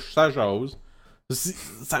mouche. Ça jase.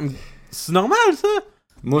 C'est normal, ça?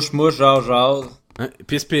 Mouche, jase. Hein?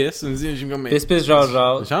 Pisse. Pisse,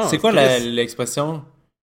 jase. C'est quoi l'expression?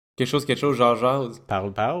 Quelque chose, jase.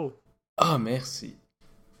 Parle. Ah, merci.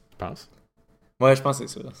 Je pense. Ouais, je pense que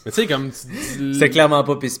c'est ça. Mais tu sais, comme... C'est clairement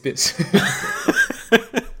pas pisse.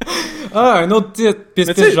 Ah, un autre titre.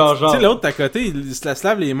 Pisse, genre. Tu sais, l'autre à côté, il se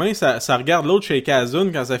lave les mains, ça regarde l'autre chez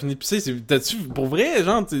Kazun quand ça finit de pisser. T'as-tu, pour vrai,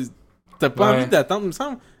 genre, t'as pas envie d'attendre, il me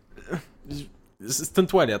semble? C'est une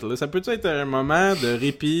toilette, là. Ça peut être un moment de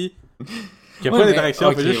répit, qu'il n'y a pas d'interaction,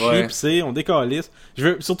 on fait juste chier, pisser, on décalisse.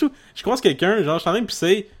 Surtout, je croise quelqu'un, genre, je suis en train de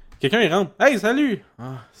pisser, quelqu'un il rentre, hey, salut!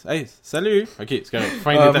 Hey, salut! Ok, c'est correct.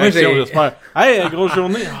 Fin d'interaction, j'espère. Hey, grosse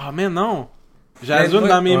journée! mais non! J'ai la zone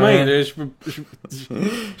dans mes mains, là, je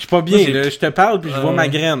suis pas bien, là, je te parle puis je vois ma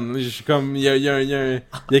graine. Je suis comme, il y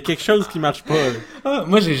a quelque chose qui marche pas.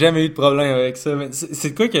 Moi j'ai jamais eu de problème avec ça, mais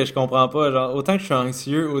c'est quoi que je comprends pas, genre, autant que je suis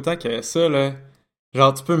anxieux, autant que ça, là,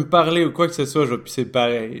 genre, tu peux me parler ou quoi que ce soit, je vais pisser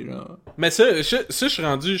pareil, genre. Mais ça, je suis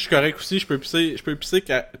rendu, je suis correct aussi, je peux pisser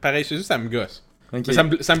pareil, c'est juste, ça me gosse. Okay. Ça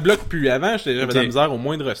me bloque plus. Avant, j'avais de la misère au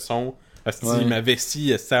moindre son. Ma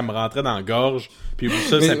vessie, ça me rentrait dans la gorge. Puis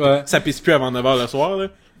ça pisse plus avant 9h le soir, là.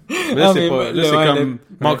 Mais là, c'est pas. Là, c'est comme.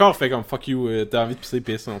 Mon corps fait comme fuck you, t'as envie de pisser,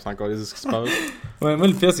 pisse, on s'en calisse de ce qui se passe. Ouais, moi,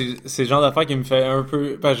 le pire, c'est le genre d'affaire qui me fait un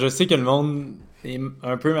peu. Parce que je sais que le monde est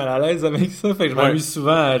un peu mal à l'aise avec ça. Fait que je m'amuse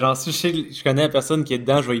souvent. Genre, si je connais la personne qui est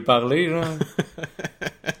dedans, je vais y parler, genre.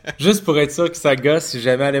 Juste pour être sûr que ça gosse si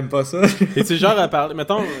jamais elle aime pas ça. T'es-tu genre à parler.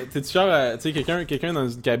 Mettons, t'es-tu genre à. Tu sais, quelqu'un dans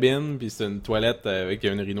une cabine, pis c'est une toilette avec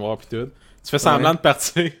une urinoir pis tout. Tu fais semblant de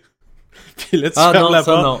partir. Pis là, tu fermes la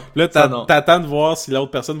porte. Là, t'attends de voir si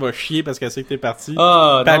l'autre personne va chier parce qu'elle sait que t'es parti. Pis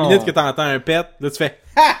à la minute que t'entends un pet, là, tu fais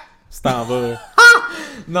ha! Tu t'en vas.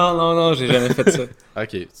 Non, j'ai jamais fait ça. Ok,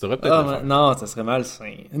 tu devrais peut-être le faire. Non, ça serait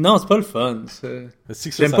malsain. Non, c'est pas le fun, ça.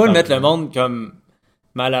 J'aime pas mettre le monde comme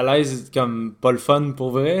mal à l'aise, comme pas le fun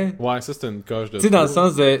pour vrai. Ouais, ça, c'est une coche de. Tu sais, dans le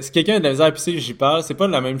sens de, si quelqu'un a de la misère à pisser, j'y parle, c'est pas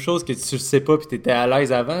la même chose que tu le sais pas pis t'étais à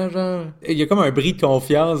l'aise avant, genre. Il y a comme un bris de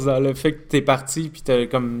confiance dans le fait que t'es parti pis t'as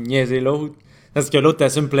comme niaisé l'autre. Parce que l'autre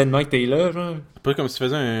t'assume pleinement que t'es là, genre. C'est pas comme si tu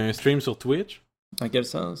faisais un stream sur Twitch. Dans quel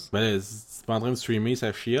sens? Ben, t'es pas en train de streamer,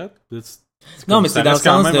 ça chiotte. Non, mais c'est dans le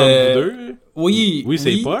sens de. Oui,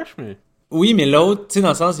 c'est poche, mais. Oui, mais l'autre, tu sais, dans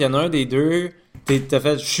le sens, il y en a un des deux. T'as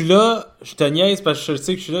fait, je suis là, je te niaise parce que je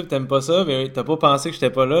sais que je suis là pis t'aimes pas ça, mais t'as pas pensé que j'étais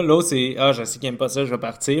pas là. L'autre, c'est, je sais qu'il aime pas ça, je vais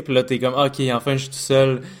partir. Puis là, t'es comme, ok, enfin, je suis tout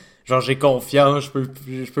seul. Genre, j'ai confiance,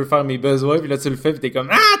 je peux faire mes besoins. Puis là, tu le fais pis t'es comme,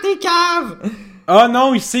 t'es cave! Ah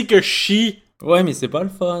non, il sait que je chie! Ouais, mais c'est pas le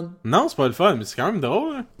fun. Non, c'est pas le fun, mais c'est quand même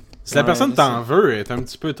drôle, hein. Si la personne t'en veut, elle est un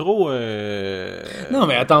petit peu trop... Non,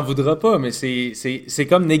 mais elle t'en voudra pas, mais c'est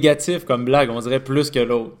comme négatif comme blague, on dirait plus que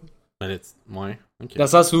l'autre. Ouais, ok. Dans le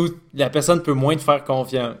sens où la personne peut moins te faire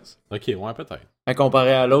confiance. Ok, ouais, peut-être. À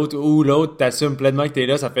comparer à l'autre, où l'autre t'assume pleinement que t'es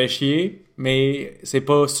là, ça fait chier, mais c'est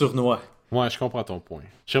pas sournois. Ouais, je comprends ton point.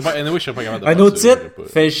 Je serais pas capable de un autre titre,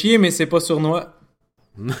 fait chier, mais c'est pas sournois.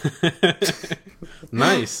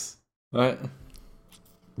 Nice. Ouais.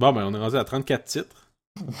 Bon, ben on est rendu à 34 titres.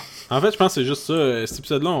 En fait, je pense que c'est juste ça. Cet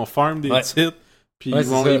épisode-là, on farm des titres, puis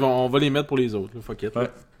on va les mettre pour les autres. Là, fuck it.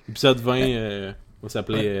 L'épisode 20 va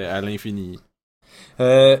s'appeler À l'infini.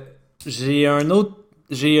 J'ai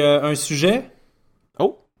un sujet.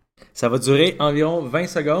 Oh! Ça va durer environ 20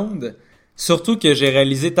 secondes. Surtout que j'ai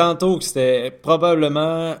réalisé tantôt que c'était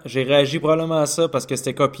probablement... J'ai réagi probablement à ça parce que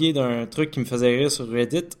c'était copié d'un truc qui me faisait rire sur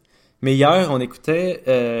Reddit. Mais hier, on écoutait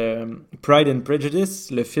Pride and Prejudice,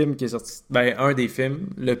 le film qui est sorti... Ben, un des films,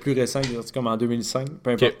 le plus récent, qui est sorti comme en 2005,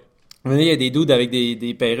 peu importe. Okay. Il y a des dudes avec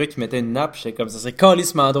des perruques qui mettaient une nappe. J'étais comme, ça serait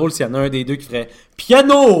calissement drôle s'il y en a un des deux qui ferait «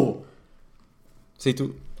 Piano! » C'est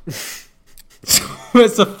tout. Mais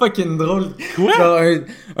c'est fucking drôle. Quoi? Genre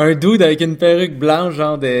un dude avec une perruque blanche,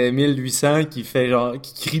 genre de 1800, qui fait genre...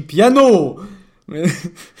 qui crie « Piano! »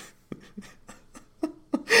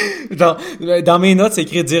 Genre, dans mes notes, c'est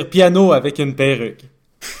écrit dire piano avec une perruque.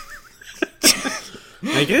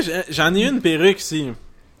 J'en ai une perruque ici.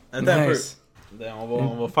 Attends un peu.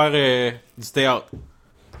 On va faire du théâtre.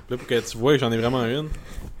 Là, pour que tu vois que j'en ai vraiment une.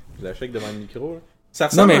 Je la check devant le micro. Là. Ça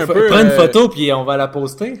ressemble un peu... Prends une photo, puis on va la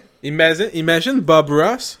poster. Imagine Bob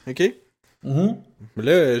Ross, OK? Mm-hmm.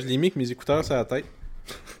 Là, je l'ai mis avec mes écouteurs sur la tête.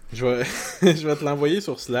 Je vais te l'envoyer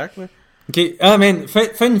sur Slack, là. Ok, man,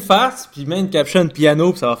 fais une face, puis mets une caption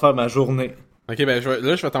piano, puis ça va faire ma journée. Ok, ben je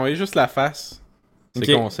vais t'envoyer juste la face. C'est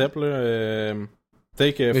le concept, là.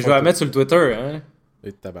 Mais je vais la mettre sur le Twitter, hein.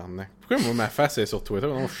 Et tabarnak. Pourquoi moi, ma face est sur Twitter?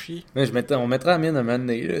 On chie. Mais on mettra la mienne un moment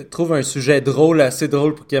donné. Trouve un sujet drôle, assez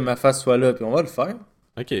drôle pour que ma face soit là, puis on va le faire.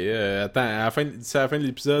 Ok, attends, d'ici à la fin de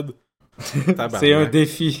l'épisode. C'est un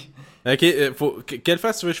défi. Ok, quelle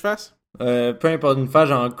face tu veux que je fasse? Peu importe, une face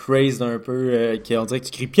genre crazed un peu, qui on dirait que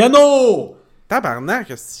tu cries piano! Tabarnak,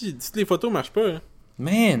 toutes les photos marchent pas, hein.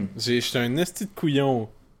 Man! J'étais un esti de couillon.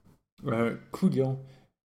 Un couillon.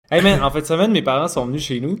 Hey man, en fait, semaine, mes parents sont venus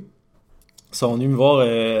chez nous. Ils sont venus me voir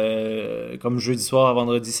comme jeudi soir,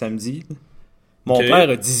 vendredi, samedi. Mon père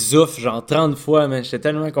a dit zouf genre 30 fois, mais j'étais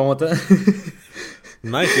tellement content.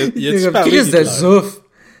 Nice. Il a-tu parlé d'Hitler? Zouf.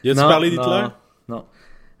 Il a-tu parlé d'Hitler? Non.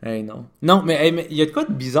 Hey, non. Non, mais il y a de quoi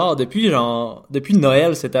de bizarre depuis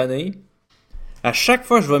Noël cette année. À chaque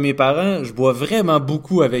fois que je vois mes parents, je bois vraiment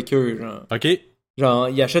beaucoup avec eux, genre. OK. Genre,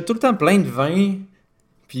 ils achètent tout le temps plein de vin,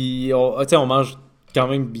 puis on mange quand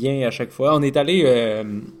même bien à chaque fois. On est allé...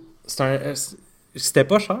 c'était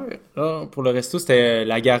pas cher, là, pour le resto. C'était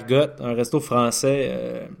La Gargote, un resto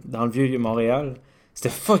français dans le vieux Montréal. C'était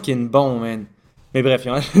fucking bon, man. Mais bref,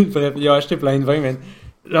 ils ont acheté plein de vin, man.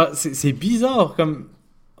 Genre, c'est bizarre, comme...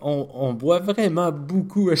 On boit vraiment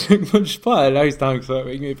beaucoup à chaque fois. Je suis pas à l'aise tant que ça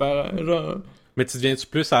avec mes parents, genre... Mais tu deviens-tu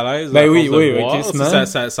plus à l'aise? Ben oui, quasiment.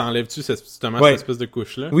 Ça enlève-tu justement cette espèce de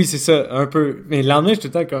couche-là? Oui, c'est ça, un peu. Mais le lendemain, je suis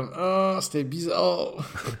tout le temps comme « Ah, c'était bizarre! »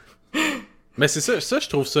 Mais c'est ça, je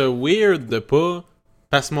trouve ça weird de pas...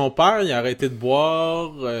 Parce que mon père, il a arrêté de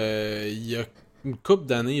boire il y a une couple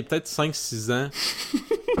d'années, peut-être 5-6 ans.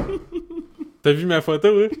 T'as vu ma photo,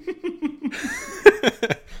 hein?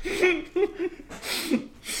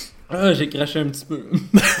 Ah, j'ai craché un petit peu.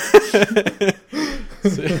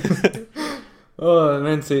 Oh,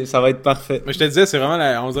 man, ça va être parfait. Mais je te disais, c'est vraiment,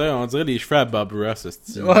 on dirait les cheveux à Bob Ross, ce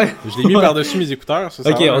style. Ouais. Je l'ai mis par-dessus mes écouteurs. Ça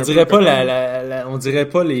ok, on dirait pas on dirait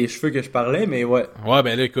pas les cheveux que je parlais, mais ouais. Ouais,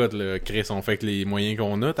 ben là, écoute, là, Chris, on fait que les moyens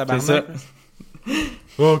qu'on a, tabarnak. C'est ça.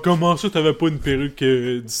 Oh, comment ça, t'avais pas une perruque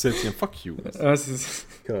 17e? Fuck you. Ah, c'est ça.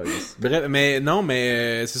 Bref, mais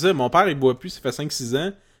c'est ça, mon père, il boit plus, ça fait 5-6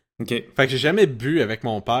 ans. Ok. Fait que j'ai jamais bu avec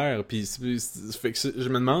mon père, pis fait que je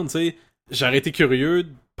me demande, tu sais, j'aurais été curieux de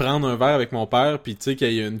prendre un verre avec mon père, pis tu sais,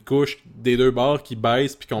 qu'il y a une couche des deux bords qui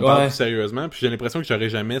baisse, pis qu'on parle plus sérieusement, pis j'ai l'impression que j'aurais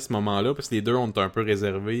jamais ce moment-là, parce que les deux, on est un peu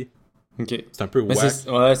réservés. Ok. C'est un peu wack.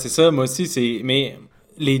 Ouais, c'est ça, moi aussi, c'est... Mais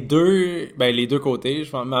les deux côtés,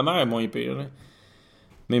 je pense, ma mère est moins pire, là.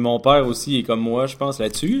 Mais mon père aussi est comme moi, je pense,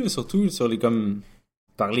 là-dessus, là, surtout sur les, comme...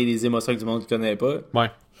 Parler des émotions que du monde ne connaît pas.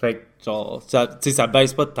 Ouais. Fait que, genre, tu sais, ça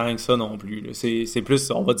baisse pas tant que ça non plus, là. C'est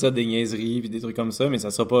plus, on va dire, des niaiseries pis des trucs comme ça, mais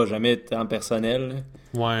ça sera pas jamais tant personnel,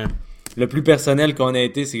 là. Ouais. Le plus personnel qu'on a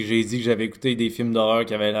été, c'est que j'ai dit que j'avais écouté des films d'horreur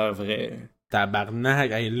qui avaient l'air vrais.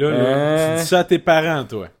 Tabarnak, hey, là, tu dis ça à tes parents,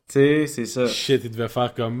 toi. Tu sais, c'est ça. Shit, ils devaient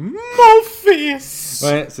faire comme mon fils!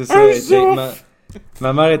 Ouais, c'est ça.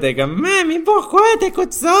 Ma mère était comme, mais pourquoi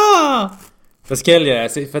t'écoutes ça? Parce qu'elle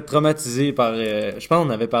s'est fait traumatiser par, je pense qu'on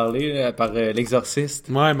avait parlé, là, par l'exorciste.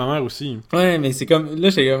 Ouais, ma mère aussi. Ouais, mais c'est comme, là,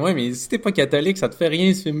 j'étais comme, ouais, mais si t'es pas catholique, ça te fait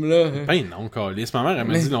rien, ce film-là. Ben non, câlisse. Ma mère, elle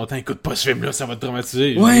m'a dit longtemps, écoute pas ce film-là, ça va te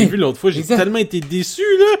traumatiser. Ouais, je l'ai vu l'autre fois, j'ai tellement été déçu,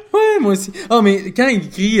 là. Ouais, moi aussi. Oh, mais quand il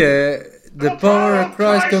crie, The power of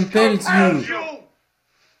Christ compels you.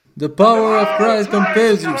 The power of Christ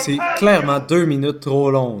compels you. C'est clairement 2 minutes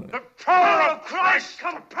trop long. The power of Christ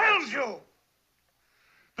compels you.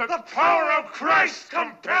 The power of Christ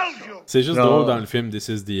compels you. C'est juste drôle dans le film This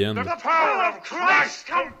is the End. The power of Christ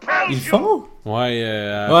compels you. Ils font?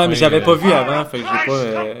 Ouais, ouais, mais j'avais pas vu avant, fait que j'ai pas...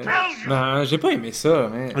 Non, j'ai pas aimé ça,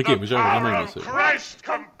 mais... Ok, mais j'ai vraiment aimé ça.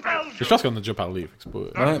 Je pense qu'on a déjà parlé, fait que c'est pas...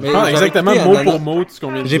 Ouais, mais je pense exactement mot pour mot tout ce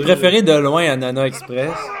qu'on vient de dire. J'ai préféré de loin Ananas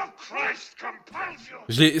Express.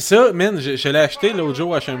 Ça, man, je l'ai acheté l'autre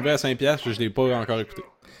jour à HMV à 5$, je l'ai pas encore écouté.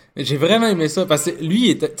 J'ai vraiment aimé ça, parce que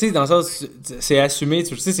lui, tu sais, dans le sens, c'est assumé,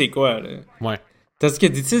 tu sais c'est quoi, là. Ouais. Tandis que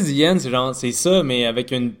This is the End, c'est genre, c'est ça, mais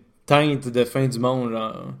avec une teinte de fin du monde,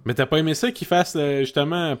 genre. Mais t'as pas aimé ça qu'ils fassent,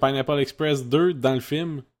 justement, Pineapple Express 2 dans le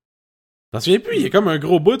film? T'en souviens plus, il y a comme un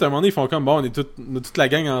gros bout, à un moment donné, ils font comme, bon, on est toute la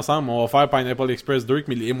gang ensemble, on va faire Pineapple Express 2 avec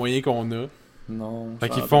les moyens qu'on a. Non. Fait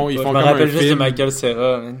qu'ils font je comme me rappelle juste film. de Michael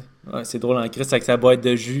Cera, man. Ouais, c'est drôle en Christ avec sa boîte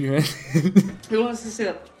de jus, hein. Who wants to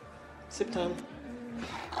sip? Sip time.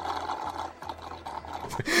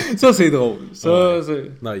 Ça, c'est drôle. Ça, ouais.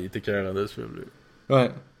 c'est... Non, il était écœurant de ce film-là.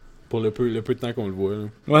 Ouais. Pour le peu de temps qu'on le voit, là.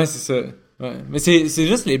 Ouais, c'est ça. Ouais. Mais c'est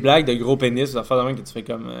juste les blagues de gros pénis, ça fait de même que tu fais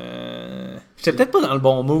comme... J'étais peut-être pas dans le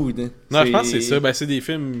bon mood. Non, je pense que c'est ça. Ben, c'est des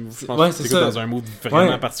films, je pense que tu écoutes dans un mood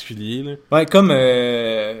vraiment particulier, là. Ouais, comme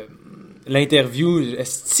l'interview,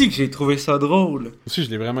 est-ce que j'ai trouvé ça drôle? Aussi, je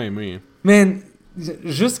l'ai vraiment aimé. Hein. Man,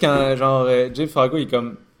 juste quand, genre, Jay Fargo, il est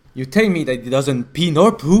comme... You tell me that he doesn't pee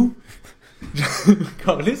nor poo?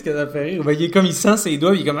 Carlis, ce que ça fait rire. Ben, il est comme, il sent ses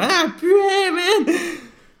doigts, il est comme, ah, putain, man!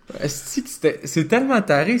 C'est tellement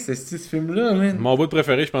taré, ce film-là, man. Mon bout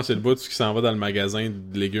préféré, je pense, c'est le bout qui s'en va dans le magasin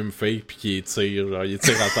de légumes fake puis qui étire, genre, il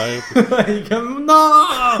tire à terre. Puis... il est comme,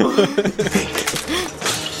 non!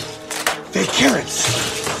 Fake carrots!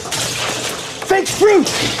 Fake fruit!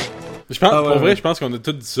 Je pense, pour vrai, je pense qu'on a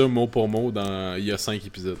tout dit ça mot pour mot il y a 5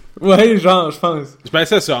 épisodes. Ouais, genre, je pense. Ben,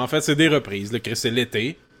 c'est ça, en fait, c'est des reprises, là, c'est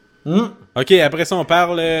l'été. Ok, après ça, on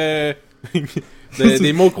parle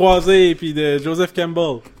des mots croisés puis de Joseph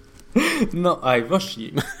Campbell. Non, va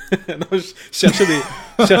chier. Non, je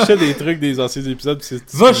cherchais des trucs des anciens épisodes. Pis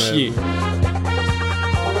va chier.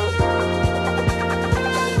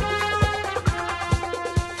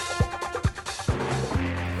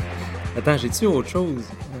 Attends, j'ai-tu autre chose?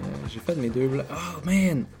 J'ai fait de mes 2 blagues. Oh,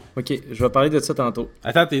 man! Ok, je vais parler de ça tantôt.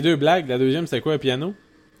 Attends, tes 2 blagues, la deuxième, c'était quoi, un piano?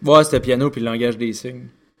 Ouais, c'était piano puis le langage des signes.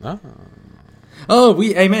 Ah. Oh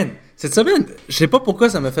oui, hey man! Cette semaine, je sais pas pourquoi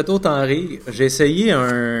ça m'a fait autant rire. J'ai essayé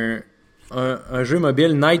un jeu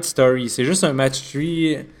mobile, Night Story. C'est juste un match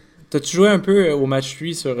 3. T'as-tu joué un peu au match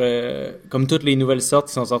 3 sur... comme toutes les nouvelles sortes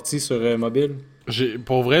qui sont sorties sur mobile?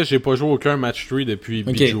 Pour vrai, j'ai pas joué aucun match 3 depuis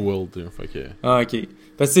Bejeweled. Fait que... Ah, ok.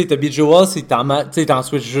 Parce que tu sais, t'as Bejeweled, c'est que t'en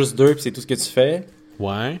switches juste 2 puis c'est tout ce que tu fais.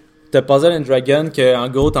 Ouais. T'as Puzzle and Dragon que en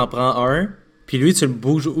gros t'en prends un, puis lui tu le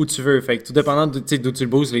bouges où tu veux. Fait que tout dépendant d'où tu le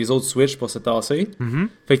bouges, les autres switch pour se tasser. Mm-hmm.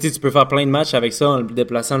 Fait que tu peux faire plein de matchs avec ça en le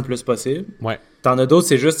déplaçant le plus possible. Ouais. T'en as d'autres,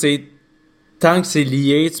 c'est juste tant que c'est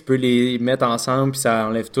lié, tu peux les mettre ensemble puis ça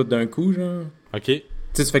enlève tout d'un coup, genre. Ok.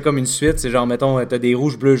 Tu fais comme une suite, c'est genre, mettons, t'as des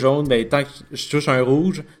rouges, bleus, jaunes, ben tant que je touche un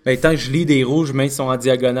rouge, ben tant que je lis des rouges, même s'ils sont en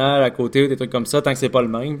diagonale, à côté, ou des trucs comme ça, tant que c'est pas le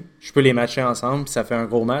même, je peux les matcher ensemble, puis ça fait un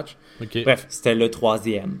gros match. Okay. Bref, c'était le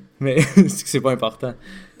 3e. Mais c'est pas important.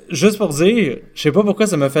 Juste pour dire, je sais pas pourquoi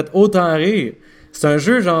ça m'a fait autant rire. C'est un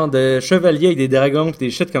jeu genre de chevalier avec des dragons pis des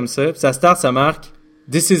shit comme ça, pis ça start, ça marque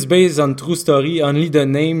 « This is based on true story, only the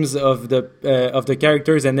names of the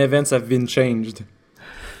characters and events have been changed ».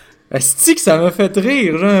 Asti que ça m'a fait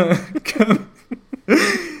rire, genre, comme...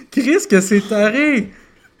 Chris, que c'est taré!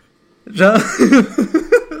 Genre...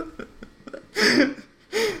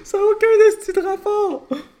 ça n'a aucun esti de rapport!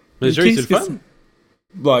 Mais le jeu, c'est le fun?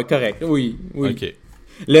 Ouais, correct, oui. Ok.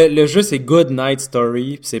 Le jeu, c'est Good Night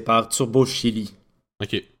Story, pis c'est par Turbo Chili.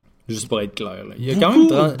 Ok. Juste pour être clair, là. Il y a quand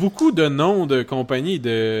même beaucoup de noms de compagnies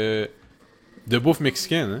de bouffe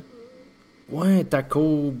mexicaine, hein? Ouais,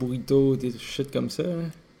 taco, burrito, des shit comme ça,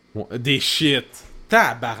 hein? Bon, des shit.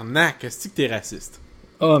 Tabarnak, est-ce que t'es raciste?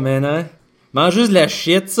 Oh, man, hein? Mange juste de la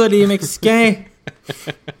shit, ça, les Mexicains!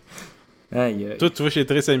 Aïe, aïe. Toi, tu vas chez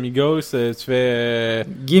Tres Amigos, tu fais...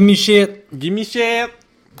 Gimme shit! Gimme shit!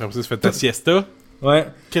 Après ça, tu fais ta siesta. Ouais.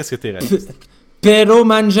 Qu'est-ce que t'es raciste? Pero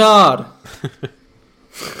manjar!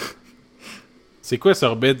 C'est quoi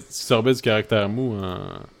sorbet du caractère mou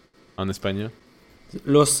en espagnol?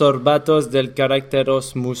 Los sorbatos del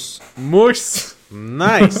caracteros mus. Mousse!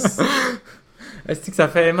 Nice! Est-ce que ça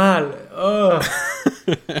fait mal? Oh!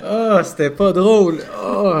 Oh, c'était pas drôle!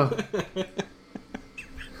 Oh!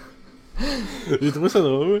 J'ai trouvé ça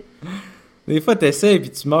drôle. Des fois, t'essaies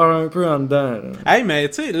pis tu meurs un peu en dedans. Là. Hey, mais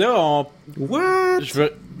tu sais, là, on... What? Je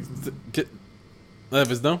veux... Ah,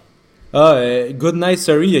 vas-y donc. Ah, Good Night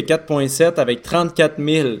Story, il y a 4.7 avec 34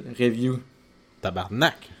 000 reviews.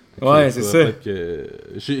 Tabarnak! Ouais, c'est ça. Que...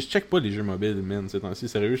 Je check pas les jeux mobiles, man, ces temps-ci.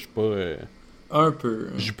 Sérieux, je suis pas... Un peu.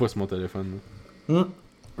 Je joue pas sur mon téléphone.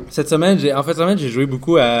 Cette semaine, j'ai joué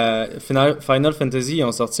beaucoup à Final Fantasy. Ils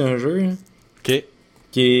ont sorti un jeu. Ok.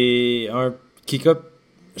 Qui est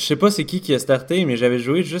je sais pas c'est qui a starté, mais j'avais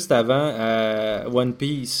joué juste avant à One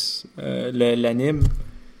Piece, l'anime.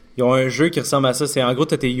 Ils ont un jeu qui ressemble à ça. C'est en gros,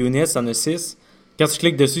 t'as tes units, t'en as 6. Quand tu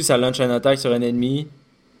cliques dessus, ça lance une attaque sur un ennemi.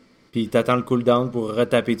 Puis t'attends le cooldown pour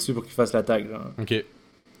retaper dessus pour qu'il fasse l'attaque, genre. Ok.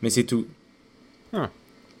 Mais c'est tout. Ah.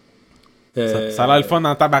 Ça a l'air le fun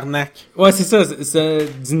en tabarnak. Ouais, c'est ça.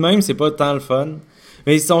 Dit de même, c'est pas tant le fun.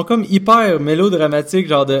 Mais ils sont comme hyper mélodramatiques,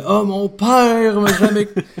 genre de « Oh, mon père m'a jamais... »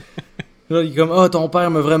 Genre, il est comme « Oh, ton père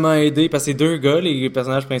m'a vraiment aidé. » Parce que c'est 2 gars, les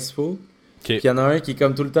personnages principaux. Okay. Puis il y en a un qui est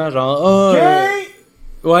comme tout le temps genre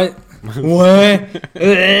 « Oh, ouais. Ouais.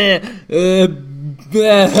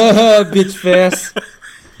 Bitch fess. »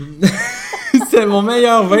 C'est mon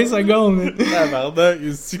meilleur 20 secondes. Ah, pardon.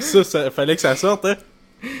 C'est que ça fallait que ça sorte, hein?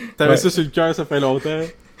 T'avais ça sur le cœur, ça fait longtemps.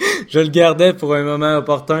 Je le gardais pour un moment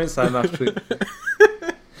opportun, ça a marché.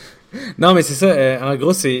 Non, mais c'est ça. En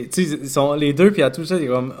gros, c'est... Tu sais, ils sont les deux, puis à tout ça, ils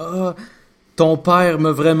sont comme... Ah, ton père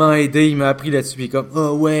m'a vraiment aidé, il m'a appris là-dessus. Puis comme...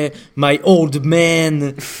 Ah ouais, my old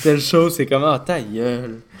man. Telle chose, c'est comme... Ah, ta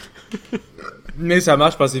gueule. Mais ça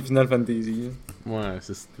marche parce que c'est Final Fantasy. Ouais,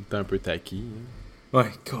 c'est tout le temps un peu tacky.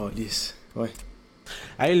 Ouais, calice. Ouais.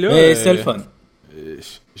 Hey, là, mais c'est le fun.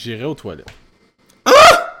 J'irai aux toilettes.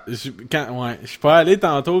 Je suis pas allé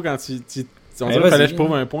tantôt quand on dirait qu'il fallait que je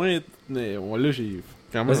prouve un point, mais là j'ai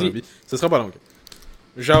quand même envie. Ce sera pas long.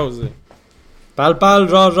 Jase. Parle,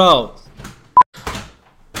 jase.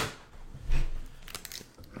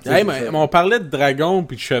 Hey, mais on parlait de dragon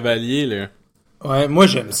puis de chevalier, là. Ouais, moi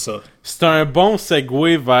j'aime ça. C'est un bon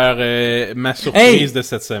segue vers ma surprise de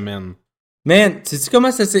cette semaine. Man, sais-tu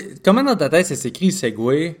comment dans ta tête ça s'écrit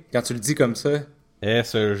Segway quand tu le dis comme ça?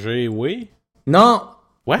 S-E-G, oui? Non!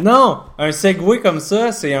 What? Non! Un Segway comme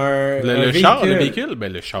ça, c'est Le char, le véhicule?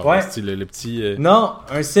 Ben le char, ouais. c'est le petit... Non,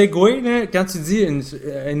 un Segway, là, quand tu dis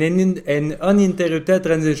an uninterrupted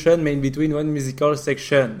transition made between one musical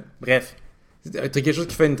section. Bref. Quelque chose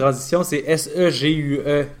qui fait une transition, c'est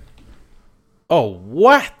S-E-G-U-E. Oh,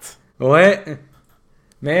 what? Ouais.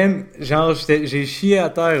 Man, genre, j'ai chié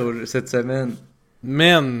à terre cette semaine.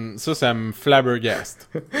 Man, ça me flabbergaste.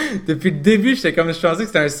 Depuis le début, je pensais que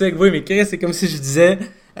c'était un Segway, mais Chris, c'est comme si je disais,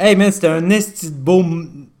 hey man, c'était un esti de beau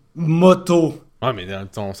moto. Ouais, mais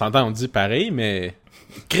on s'entend, on dit pareil, mais...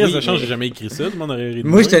 Chris de chance, j'ai jamais écrit ça, tout le monde aurait ri de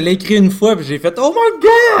moi. Je te l'ai écrit une fois, puis j'ai fait, oh my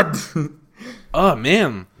god! Ah,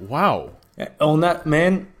 man! Wow!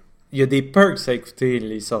 Man, il y a des perks à écouter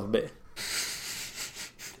les sorbets.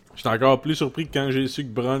 J'étais encore plus surpris que quand j'ai su que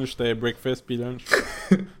brunch c'était breakfast puis lunch.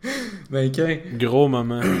 Ben, ok. Gros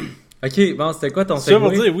moment. Ok, bon, c'était quoi ton segway? Ça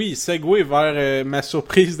veut dire, oui, segway vers ma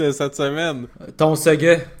surprise de cette semaine. Ton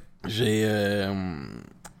segway. J'ai...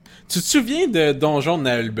 Tu te souviens de Donjon de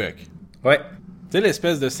Naheulbeuk? Ouais. Tu sais,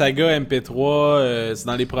 l'espèce de saga MP3, c'est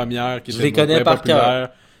dans les premières qui je les connais par cœur.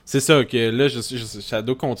 C'est ça, que là, ça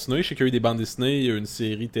doit continuer. Je sais qu'il y a eu des bandes dessinées, il y a eu une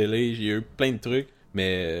série télé, il y a eu plein de trucs.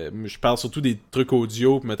 Mais je parle surtout des trucs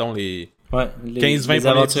audio, mettons les 15-20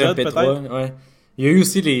 premiers épisodes peut-être. Ouais. Il y a eu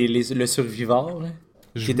aussi le Survivor, là,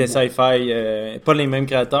 qui était sci-fi, pas les mêmes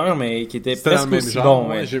créateurs, mais qui était presque aussi bon.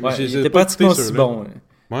 Ouais. C'était pratiquement aussi bon.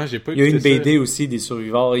 Moi, j'ai pas il y a eu une BD aussi des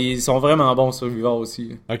Survivors. Ils sont vraiment bons, Survivors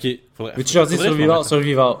aussi. Ok, faudrait. Veux-tu leur dire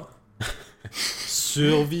Survivor?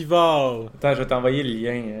 Survivor! Attends, je vais t'envoyer le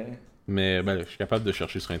lien. Mais ben, je suis capable de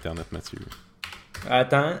chercher sur Internet, Mathieu.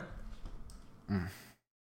 Attends.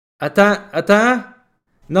 Attends.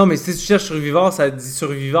 Non, mais si tu cherches Survivor, ça dit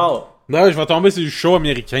Survivor. Non, je vais tomber sur le show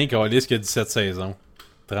américain qui a 17 saisons.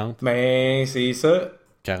 30. Ben, c'est ça.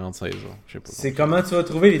 40 saisons, je sais pas. C'est comment tu vas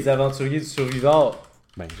trouver les aventuriers du Survivor.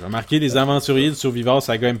 Ben, je vais marquer les aventuriers du Survivor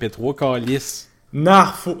Saga MP3, Calice.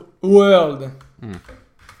 Narf World.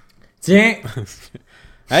 Tiens.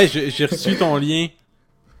 Hey, j'ai reçu ton lien.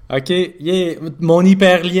 Ok, yeah. Mon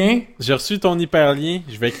hyperlien. J'ai reçu ton hyperlien.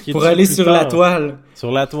 Je vais cliquer pour aller sur la toile.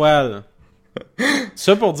 Sur la toile.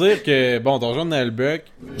 Ça pour dire que, bon, Donjon de Naheulbeuk.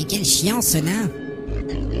 Mais quel chiant ce nain.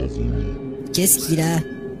 Qu'est-ce qu'il a?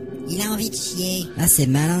 Il a envie de chier. Ah, c'est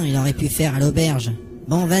malin, il aurait pu faire à l'auberge.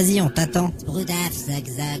 Bon, vas-y, on t'attend. Broudaf, zag.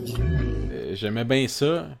 J'aimais bien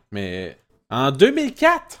ça, mais en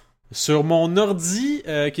 2004, sur mon ordi,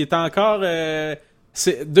 qui est encore...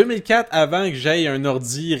 c'est 2004 avant que j'aille un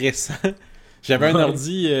ordi récent. J'avais un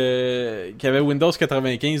ordi qui avait Windows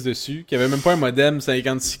 95 dessus, qui avait même pas un modem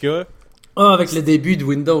 56K. Ah, avec le début de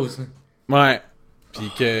Windows. Ouais. Puis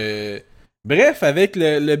que... Bref, avec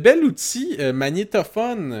le bel outil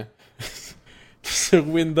magnétophone sur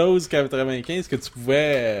Windows 95, que tu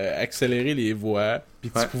pouvais accélérer les voix, puis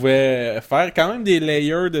tu pouvais faire quand même des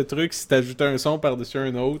layers de trucs si t'ajoutais un son par-dessus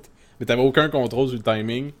un autre, mais t'avais aucun contrôle sur le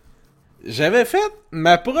timing. J'avais fait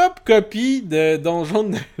ma propre copie de Donjon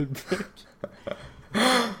de Naheulbeuk.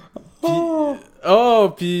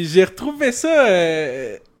 Puis j'ai retrouvé ça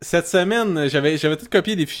cette semaine. J'avais tout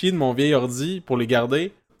copié des fichiers de mon vieil ordi pour les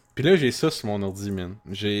garder. Puis là, j'ai ça sur mon ordi, man.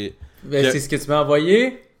 C'est ce que tu m'as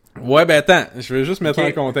envoyé? Ouais, ben attends, je vais juste mettre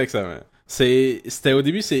en contexte avant. C'était au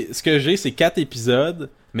début, ce que j'ai, c'est 4 épisodes,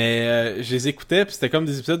 mais je les écoutais, puis c'était comme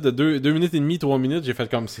des épisodes de 2 minutes et demie, 3 minutes. J'ai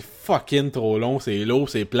fait comme, c'est fucking trop long, c'est lourd,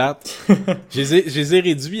 c'est plate. Je les ai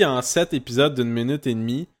réduits en 7 épisodes d'1 minute et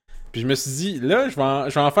demie. Puis je me suis dit, là, je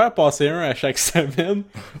vais en faire passer un à chaque semaine.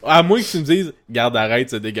 À moins que tu me dises, garde, arrête,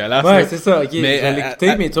 c'est dégueulasse. Ouais, c'est ça, ok, mais, je vais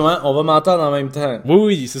l'écouter, mais toi, on va m'entendre en même temps.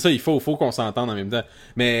 Oui, c'est ça, il faut qu'on s'entende en même temps.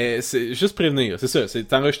 Mais c'est juste prévenir, c'est ça,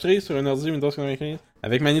 c'est enregistré sur un ordi Windows 95.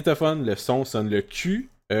 Avec magnétophone, le son sonne le cul.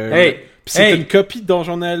 Puis c'est une copie de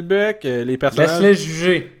Donjon de Naheulbeuk, les personnages... Laisse-les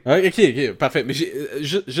juger. Ok, parfait. Mais j'ai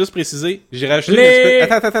juste précisé, j'ai rajouté...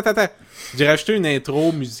 Attends. J'ai rajouté une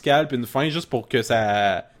intro musicale puis une fin juste pour que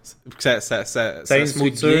ça se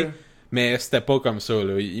motive bien. Mais c'était pas comme ça,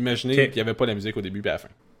 là. Imaginez qu'il y avait pas la musique au début et à la fin.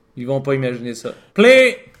 Ils vont pas imaginer ça.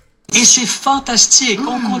 Play! Et c'est fantastique.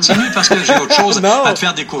 On continue parce que j'ai autre chose à te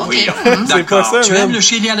faire découvrir. Okay. D'accord. Pas ça, tu aimes le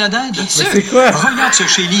Shelly à la dinde? C'est quoi? Regarde ce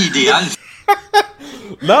Shelly idéal.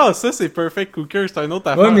 Non, ça c'est Perfect Cooker, c'est un autre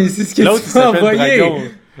affaire. Ouais, mais c'est ce que l'autre, tu m'as envoyé. Dragon.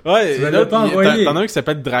 Ouais, tu l'autre, pas envoyé. T'en as un qui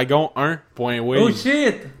s'appelle Dragon 1.wave. Oh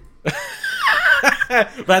shit!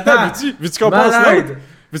 Ben attends, veux-tu qu'on passe l'autre?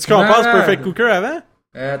 Veux-tu qu'on passe Perfect Cooker avant?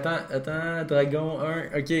 Attends, Dragon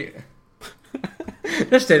 1, ok.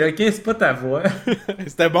 Là, j'étais là, ok, c'est pas ta voix.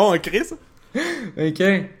 C'était bon, Chris? Ok.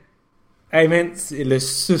 Hey man, c'est le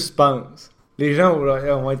suspense. Les gens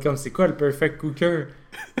vont être comme, c'est quoi le Perfect Cooker?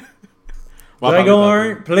 Dragon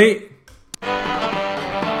 1, play.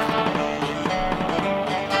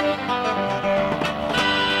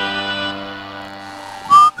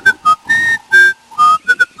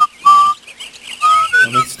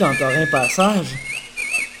 On est-tu dans un passage?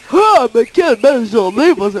 Ah, mais quelle belle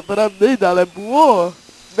journée pour se promener dans le bois!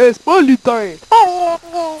 N'est-ce pas, lutin?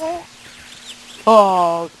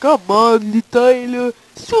 Oh, come on, lutin, là!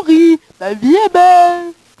 Souris! La vie est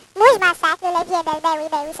belle! Moi, je m'en sacre, la vie est belle.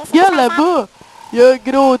 Ben oui, c'est ça. Regarde là-bas! Il y a un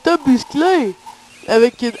gros tas musclé!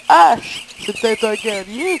 Avec une hache! C'est peut-être un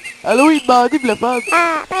guerrier! Allô, il demandait pour le fun!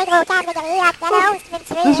 Ah, pas un gros câble de guerrier, ah, non, tu veux me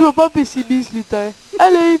tuer. Ne sois pas pessimiste, lutin!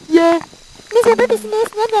 Allez, viens! Ne sois pas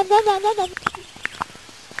pessimiste, non.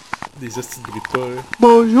 Des hosties de bruiteurs.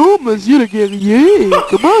 Bonjour, monsieur le guerrier!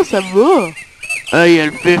 Comment ça va? Hey,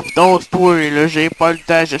 le pif, toi là, j'ai pas le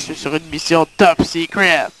temps, je suis sur une mission top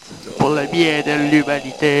secret! Pour le bien de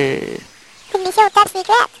l'humanité! Une mission top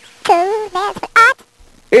secret. Cool, man, hot.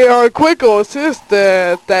 Et en quoi consiste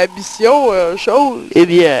ta mission, chose? Eh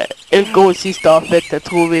bien, elle consiste en fait à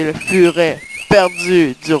trouver le furet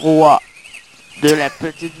perdu du roi de la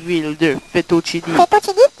petite ville de Fettuccini.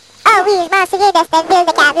 Fettuccini? Ah oui, je m'en souviens de cette ville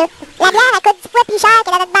de câble. La bière, elle coûte 10 fois plus cher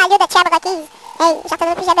que dans notre banlieue de Chambroquise. Hey, j'en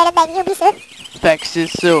reviendrai plus jamais là de ma vie, oublie ça. Fait que c'est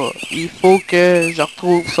ça, il faut que je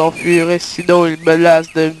retrouve son furet, sinon il menace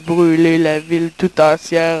de brûler la ville tout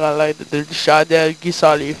entière à l'aide d'une chandelle qui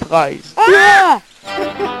sent les fraises. Ah!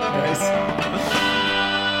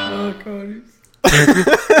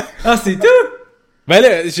 Ah, c'est tout? Ben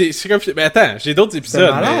là, ben attends, j'ai d'autres épisodes.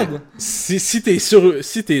 C'est malade. Si t'es sûr,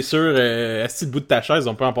 assis le bout de ta chaise,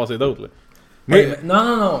 on peut en passer d'autres, là. Hey,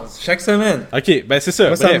 non, chaque semaine. Ok, ben c'est ça.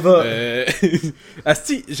 Moi, ça me va.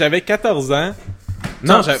 Asti, j'avais 14 ans.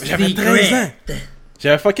 Non, j'avais 13 ans.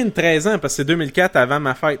 J'avais fucking 13 ans, parce que c'est 2004 avant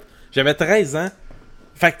ma fête. J'avais 13 ans.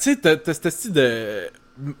 Fait que tu sais, t'as ce style de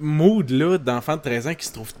mood, là, d'enfant de 13 ans qui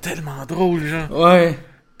se trouve tellement drôle, genre. Ouais.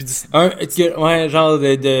 Ouais, genre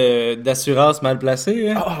d'assurance mal placée,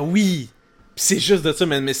 hein? Ah oui! Pis c'est juste de ça,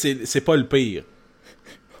 mais c'est pas le pire.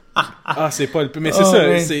 C'est pas le pire. Mais c'est ça,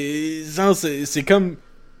 ouais. C'est comme...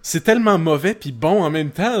 C'est tellement mauvais pis bon en même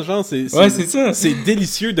temps, genre, c'est ça. C'est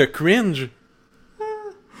délicieux de cringe.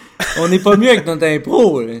 On n'est pas mieux avec notre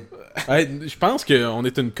impro, là. Je pense qu'on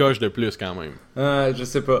est une coche de plus, quand même. Je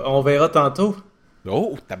sais pas. On verra tantôt.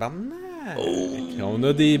 Oh, tabarnak! On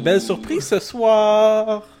a des belles surprises ce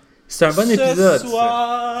soir! C'est un bon épisode.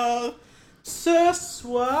 Ce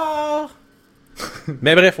soir!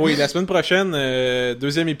 Mais bref, oui, la semaine prochaine,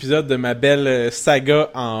 deuxième épisode de ma belle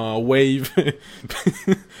saga en Wave.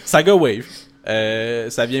 Saga Wave.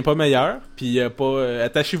 Ça vient pas meilleur, puis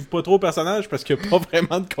attachez-vous pas trop au personnage parce qu'il y a pas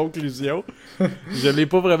vraiment de conclusion. Je l'ai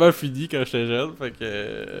pas vraiment fini quand j'étais jeune, fait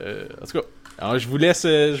que en tout cas, alors je vous laisse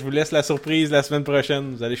la surprise la semaine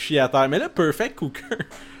prochaine. Vous allez chier à terre. Mais là, Perfect Cooker,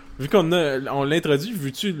 vu qu'on l'introduit,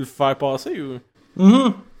 veux-tu le faire passer ou?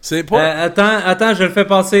 Mm-hmm. C'est pas. Attends, je le fais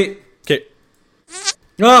passer. Ok.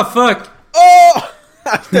 Oh fuck! Oh!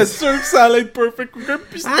 J'étais sûr que ça allait être Perfect Cooker,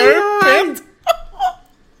 puis c'était un pet!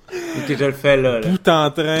 Ok, je le fais là. Tout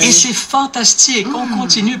en train. Et c'est fantastique. On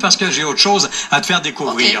continue parce que j'ai autre chose à te faire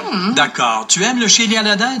découvrir. Okay. D'accord. Tu aimes le chili à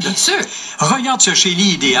la dinde? Bien sûr. Regarde ce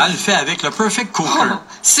chili idéal fait avec le Perfect Cooker. Oh,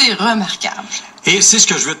 c'est remarquable. Et c'est ce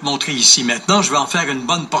que je veux te montrer ici maintenant. Je vais en faire une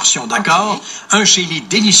bonne portion, d'accord? Okay. Un chili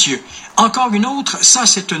délicieux. Encore une autre, ça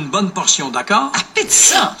c'est une bonne portion, d'accord?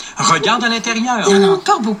 Appétissant! Regarde à l'intérieur. Il y en a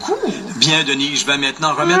encore beaucoup. Bien, Denis, je vais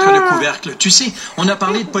maintenant remettre le couvercle. Tu sais, on a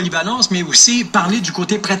parlé de polyvalence, mais aussi parlé du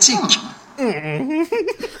côté pratique. C'est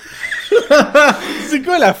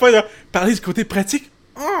quoi la fin, là? Parler du côté pratique?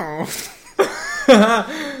 Puis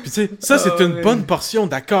tu sais, ça c'est une bonne portion,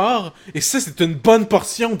 d'accord? Et ça c'est une bonne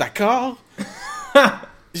portion, d'accord?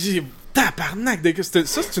 J'ai... Tabarnak! Ça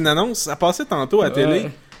c'est une annonce, ça passait tantôt à la télé.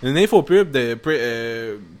 Une infopub de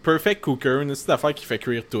Perfect Cooker, une petite affaire qui fait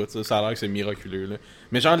cuire tout. Ça a l'air que c'est miraculeux. Là.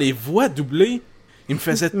 Mais genre, les voix doublées, ils me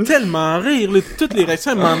faisaient tellement rire. Là, toutes les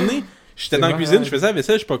réactions, à un moment donné, j'étais dans la cuisine, je faisais la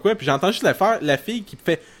vaisselle, je sais pas quoi, puis j'entends juste la fille qui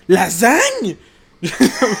fait « Lasagne! »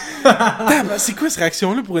 C'est quoi cette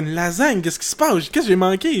réaction-là pour une lasagne? Qu'est-ce qui se passe? Qu'est-ce que j'ai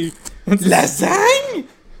manqué? Lasagne?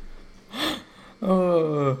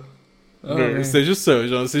 Oh... Ouais. C'est juste ça,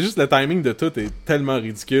 genre, c'est juste le timing de tout est tellement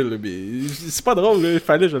ridicule, là, mais c'est pas drôle, il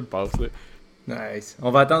fallait que je le passe. Là. Nice.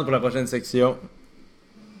 On va attendre pour la prochaine section.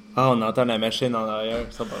 Ah, on entend la machine en arrière,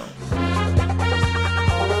 ça pas long.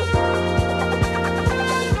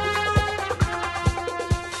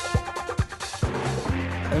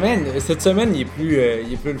 Man, cette semaine, il est plus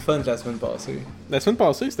le fun que la semaine passée. La semaine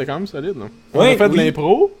passée, c'était quand même solide, là. Ouais, on a fait de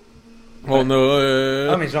l'impro. On a...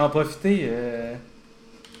 Ah, mais j'en ai profité.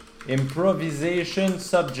 Improvisation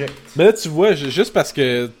subject. Ben là, tu vois, juste parce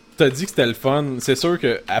que t'as dit que c'était le fun, c'est sûr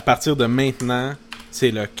que à partir de maintenant, c'est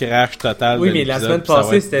le crash total. Oui, de mais la l'épisode, semaine puis ça va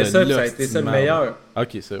passée, être c'était de ça, puis ça a été ça le meilleur.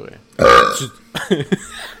 Ok, c'est vrai.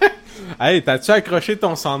 Hey, t'as-tu accroché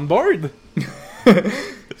ton soundboard?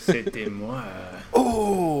 C'était moi.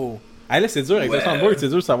 Oh! Hey, là, c'est dur, avec le soundboard, c'est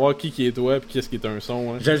dur de savoir qui est toi, puis qu'est-ce qui est un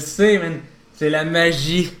son. Hein. Je le sais, man. C'est la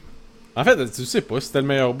magie. En fait, tu sais pas, si c'était le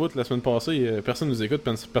meilleur bout la semaine passée, personne nous écoute,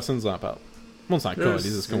 personne nous en parle. Tout le monde s'en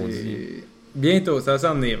calise de ce qu'on dit. Bientôt, ça va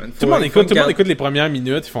s'en venir, man. Tout le monde écoute les premières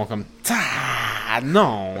minutes, ils font comme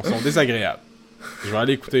non, ils sont désagréables. Je vais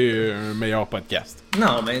aller écouter un meilleur podcast.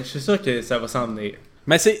 Non, mais je suis sûr que ça va s'en venir.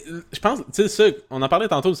 Mais je pense, tu sais, ça, on en parlait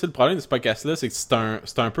tantôt aussi, le problème de ce podcast-là, c'est que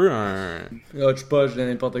c'est un peu un... Ah, tu pas, je dis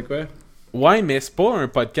n'importe quoi. Ouais, mais c'est pas un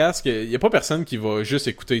podcast que... Y a pas personne qui va juste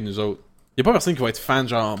écouter nous autres. Y a pas personne qui va être fan,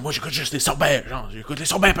 genre, moi j'écoute juste les sorbets, genre, j'écoute les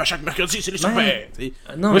sorbets, pas chaque mercredi, c'est les sorbets, t'sais.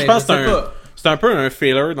 Non, moi je pense que pas. c'est un peu un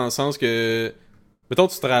failure dans le sens que... Mettons,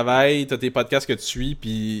 tu travailles, t'as tes podcasts que tu suis,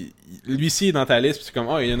 puis lui-ci est dans ta liste, pis c'est comme,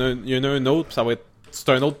 il y en a un autre, pis ça va être... C'est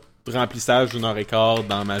un autre remplissage d'une heure et quart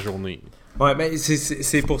dans ma journée. Ouais, ben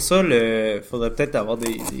c'est pour ça, faudrait peut-être avoir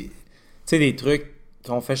tu sais, des trucs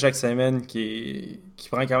qu'on fait chaque semaine qui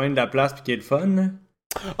prend quand même de la place pis qui est le fun, là.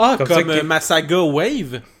 Ah, comme ma saga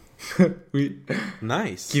Wave? Oui.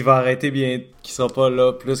 Nice. Qui va arrêter qui sera pas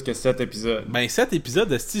là plus que 7 épisodes. Ben 7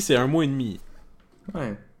 épisodes, c'est 1 mois et demi.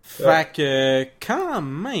 Ouais. Fait que, quand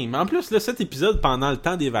même. En plus, là, 7 épisodes pendant le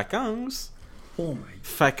temps des vacances. Oh my.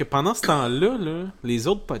 Fait que pendant ce temps-là, les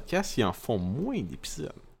autres podcasts, ils en font moins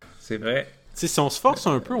d'épisodes. C'est vrai. Tu sais, si on se force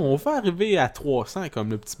un peu, on va arriver à 300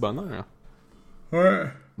 comme le petit bonheur. Ouais.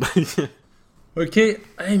 Ok.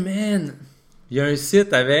 Hey man. Il y a un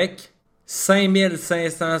site avec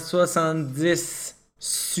 5570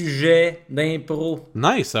 sujets d'impro.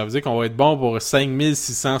 Nice, ça veut dire qu'on va être bon pour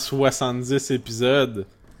 5670 épisodes.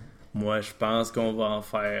 Moi, je pense qu'on va en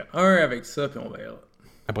faire un avec ça, puis on verra.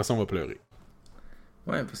 Après ça, on va pleurer.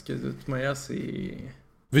 Ouais, parce que de toute manière, c'est...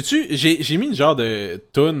 Veux-tu, j'ai mis une genre de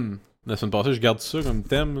toune la semaine passée, je garde ça comme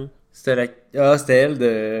thème. C'était c'était elle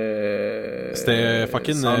de... C'était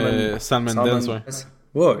fucking Salmon Dance, ouais.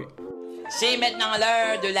 Ouais. C'est maintenant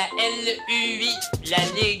l'heure de la LUI, la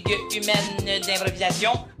Ligue humaine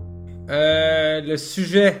d'improvisation. Le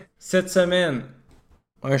sujet, cette semaine,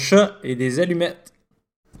 un chat et des allumettes.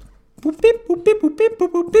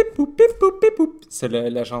 C'est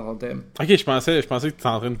la chanson thème. Ok, je pensais que tu étais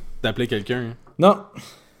en train d'appeler quelqu'un. Non.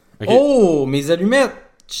 Okay. Oh, mes allumettes!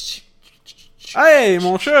 Hey,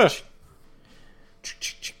 mon chat!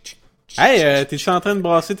 Hey, t'es-tu en train de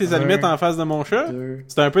brasser tes allumettes en face de mon chat?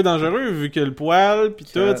 C'est un peu dangereux vu que le poil pis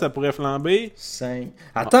tout, ça pourrait flamber. 5.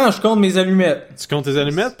 Attends, je compte mes allumettes. Tu comptes tes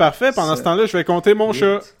allumettes? Parfait. Pendant ce temps-là, je vais compter mon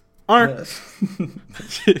chat. 1.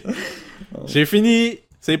 J'ai fini.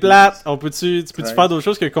 C'est plate. Tu peux-tu faire d'autres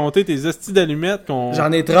choses que compter tes hosties d'allumettes qu'on...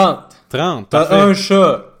 J'en ai 30. 30, T'as parfait. un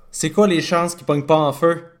chat. C'est quoi les chances qu'il pogne pas en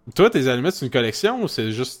feu? Toi, tes allumettes, c'est une collection ou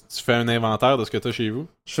c'est juste tu fais un inventaire de ce que t'as chez vous?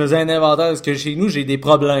 Je faisais un inventaire de ce que chez nous, j'ai des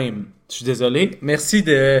problèmes. Je suis désolé. Merci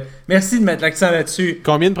de mettre l'accent là-dessus.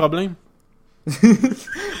 Combien de problèmes? 1,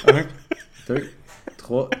 2,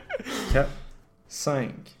 3, 4,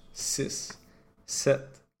 5, 6, 7,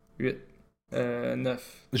 8, 9.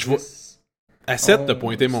 Je vois. À 7, t'as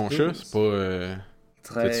pointé mon chat, c'est pas.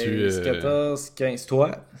 13, 14, 15.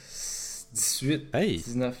 Toi, 18, hey.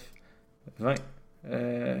 19, 20.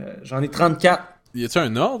 J'en ai 34. Y a-tu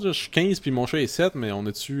un ordre? Je suis 15 puis mon chat est 7, mais on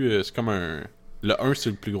a-tu. C'est comme un. Le 1, c'est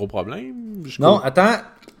le plus gros problème? Non, attends.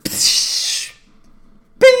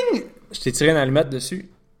 Ping! Je t'ai tiré une allumette dessus.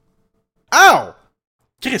 Ow!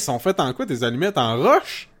 Chris, sont faites en quoi tes allumettes? En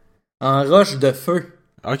roche? En roche de feu.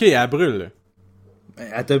 Ok, elle brûle.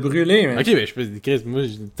 Elle t'a brûlé, mais... Ok, ben je peux dire, Chris, moi,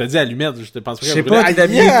 t'as dit allumette, je te pense pas qu'elle brûle. Je sais pas, t'es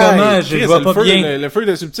habillé comment, je vois pas bien. Le feu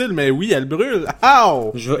est subtil, mais oui, elle brûle.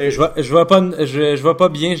 Ow! Je vois pas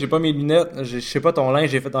bien, j'ai pas mes lunettes, je sais pas ton linge,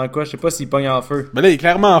 j'ai fait en quoi, je sais pas s'il pogne en feu. Ben là, il est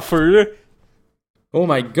clairement en feu, là. Oh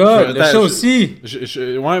my god, le chat aussi!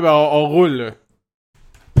 Ouais, ben on roule, là.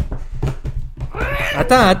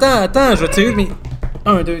 Attends, je vais tirer mes...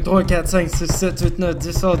 1, 2, 3, 4, 5, 6, 7, 8, 9,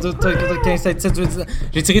 10, 11, 12, 13, 14, 15, 16, 17, 18, 19.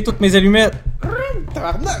 J'ai tiré toutes mes allumettes.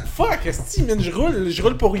 Tabarnak, fuck, esti, man, je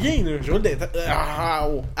roule pour rien, là. Je roule des...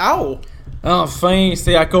 Ow! Enfin,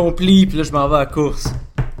 c'est accompli, puis là, je m'en vais à la course.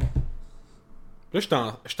 Là, je suis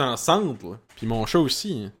en centre, là. Puis mon chat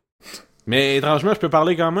aussi. Hein. Mais étrangement, je peux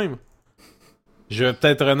parler quand même. Je vais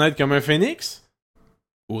peut-être renaître comme un phénix?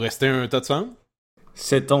 Ou rester un tas de cendres?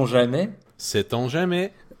 Sait-on jamais? Sait-on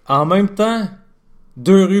jamais? En même temps,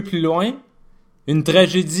 2 rues plus loin, une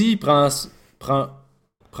tragédie prend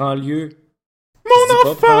lieu. Mon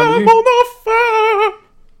enfant! Mon enfant!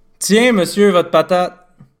 Tiens, monsieur, votre patate.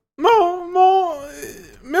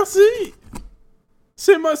 Merci!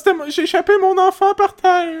 C'est moi, j'ai échappé mon enfant par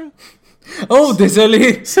terre! Oh,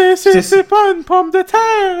 désolé! C'est pas une pomme de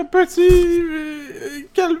terre, petit...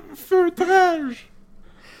 quel feutrage!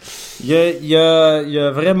 Il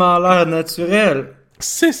a vraiment l'air naturel.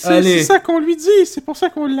 C'est ça qu'on lui dit, c'est pour ça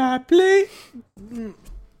qu'on l'a appelé...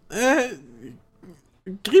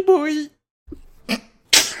 Gribouille!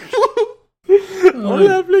 On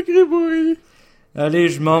l'a appelé Gribouille! Allez,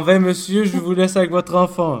 je m'en vais, monsieur, je vous laisse avec votre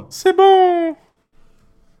enfant. C'est bon!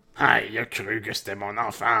 Ah, il a cru que c'était mon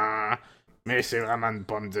enfant. Mais c'est vraiment une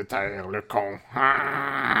pomme de terre, le con.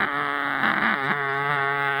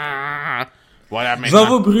 Voilà, maintenant. Je vais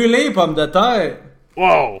vous brûler, pomme de terre.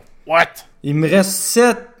 Wow! What? Il me reste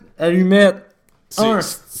 7 allumettes.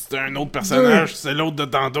 C'est un autre personnage, 2. C'est l'autre de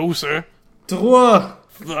Dando, ça. 3.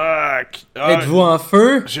 Fuck! Êtes-vous en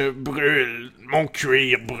feu? Je brûle. Mon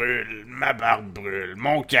cuir brûle. Ma barbe brûle.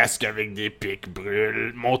 Mon casque avec des pics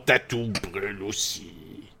brûle. Mon tatou brûle aussi.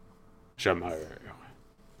 Je meurs.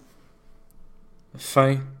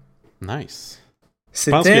 Fin. Nice.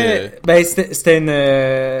 C'était... Ben, c'était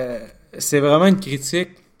une... c'est vraiment une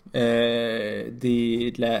critique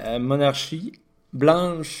de la monarchie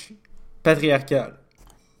blanche patriarcale.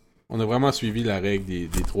 On a vraiment suivi la règle des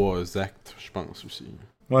 3 actes, je pense aussi.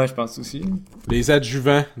 Ouais, je pense aussi. Les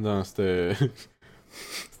adjuvants dans cette...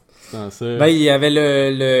 dans ça. Ben, il y avait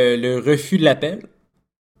le refus de l'appel.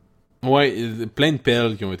 Ouais, plein de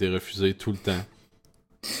pelles qui ont été refusées tout le temps.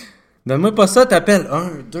 Donne-moi pas ça, t'appelles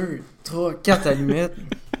 1, 2, 3, 4 allumettes.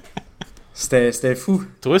 C'était fou.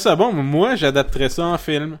 Tu trouvais ça bon? Moi, j'adapterais ça en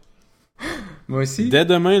film. Moi aussi. Dès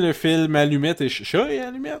demain, le film Allumette et Chat et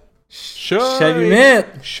Allumette. Chalumette!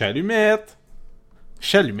 Chalumette!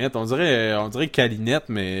 Chalumette, on dirait Calinette,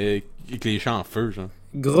 mais avec les chats en feu, genre.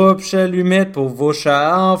 Groupe Chalumette pour vos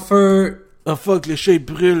chats en feu! Oh fuck, le chat il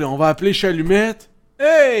brûle, on va appeler Chalumette?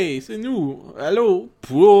 Hey, c'est nous! Allô?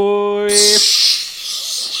 Pouoi!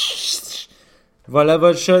 Voilà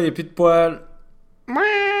votre chat, il n'y a plus de poils.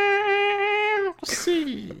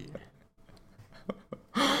 Si!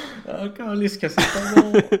 Encore les que c'est pas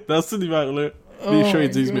bon! Dans cet univers-là, les chats ils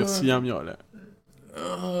disent merci en miaulant.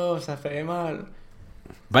 Oh, ça fait mal.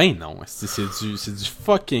 Ben non, c'est du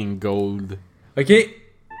fucking gold. Ok.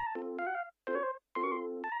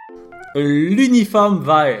 L'uniforme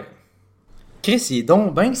vert. Chris, il est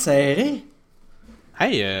donc ben serré.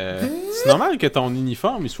 Hey, c'est normal que ton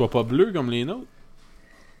uniforme il soit pas bleu comme les nôtres.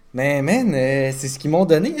 Mais man, c'est ce qu'ils m'ont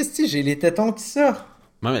donné, j'ai les tétons qui sortent.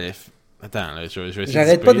 Non, mais attends, là, je vais essayer.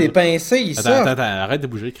 J'arrête pas de les pincer, ils sortent. Attends, arrête de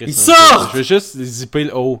bouger, Chris. Ils sortent! Je vais juste zipper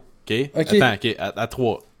le haut, ok? Attends, ok, à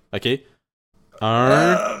 3, ok?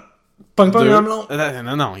 1... Pogne pas 2... le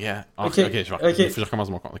mamelon. Non, yeah. Ok, faut que je recommence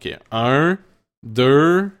mon compte. Ok, 1,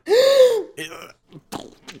 2...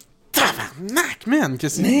 Tabarnak, man!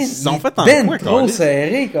 Qu'est-ce qu'ils ont fait en quoi, trop Carlis?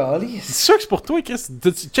 serré, Carlis. C'est sûr que c'est pour toi, Chris.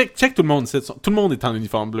 Check tout le monde. Tout le monde est en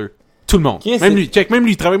uniforme bleu. Tout le monde. Chris, même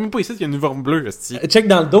lui, il travaille même pas ici, il y a un uniforme bleu, esti. Check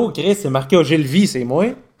dans le dos, Chris, c'est marqué Ogilvy, c'est moi.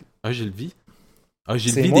 Ogilvy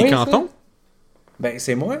des cantons? Ça? Ben,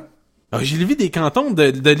 c'est moi. Ogilvy des cantons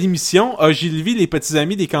de l'émission Ogilvy les petits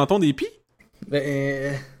amis des cantons des Pis?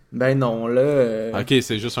 Ben non, là... Ok,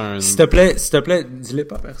 c'est juste un... S'il te plaît, dis-le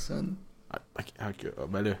pas à personne. Ok,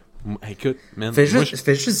 ben là... Écoute, man... Fais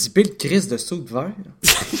juste zipper le Chris de saut de verre.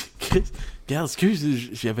 Chris, regarde,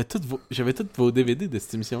 excuse, j'avais tous vos DVD de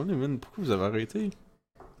cette émission-là, man. Pourquoi vous avez arrêté?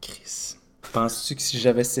 Chris, penses-tu que si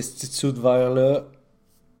j'avais ce petit saut de verre-là...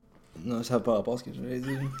 Non, ça n'a pas rapport à ce que j'avais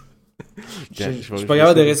dit. Je suis pas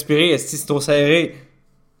capable de respirer, c'est trop serré.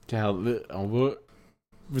 Regarde, là, on va...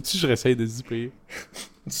 Veux-tu que je réessaye de zipper?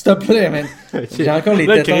 S'il te plaît, man. J'ai encore les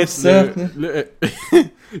tétons qui sortent.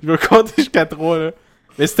 Je vais compter jusqu'à 3, là.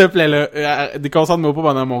 Mais s'il te plaît, là, déconcentre-moi pas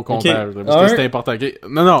pendant mon comptage. Okay. Parce que c'est important, ok?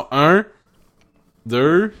 Non, 1,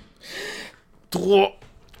 2, 3.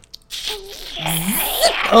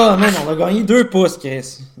 Oh, man, on a gagné 2 pouces,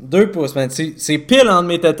 Chris. 2 pouces, man. C'est pile entre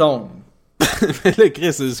mes tétons. Mais là,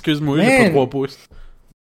 Chris, excuse-moi, j'ai pas 3 pouces.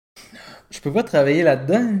 Je peux pas travailler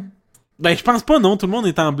là-dedans. Ben, je pense pas, non. Tout le monde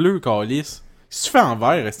est en bleu, Carlis. Si tu fais en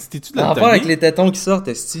vert, t'es-tu de la en vert avec les tétons qui sortent,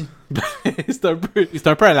 esti. C'est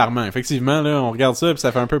un peu alarmant. Effectivement, là, on regarde ça, pis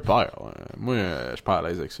ça fait un peu peur. Moi, je suis pas à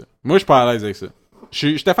l'aise avec ça.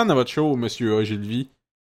 Je suis fan de votre show, Monsieur Ogilvy.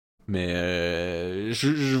 Mais,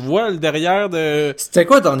 je vois le derrière de... C'était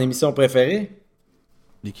quoi ton émission préférée?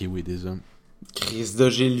 Les Kiwis des hommes. Chris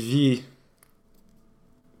d'Ogilvy.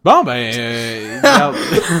 Bon, ben, regarde.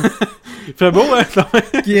 Il fait beau, hein?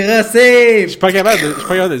 Cuirassé! Je suis pas capable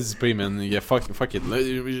de zipper, man. Il y a fuck it. Là,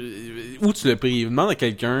 où tu l'as pris? Demande à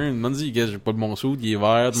quelqu'un. Demande-y, gars, j'ai pas de bon sou, il est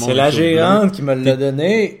vert. C'est la gérante qui me l'a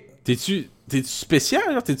donné. T'es-tu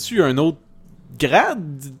spécial, là? T'es-tu un autre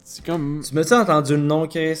grade? C'est comme... Tu m'as-tu entendu le nom,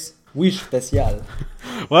 Chris? Oui, je suis spécial.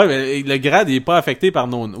 Ouais, mais le grade, il est pas affecté par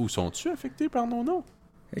nos... Où sont-tu affectés par nos noms?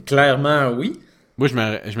 Clairement, oui. Moi,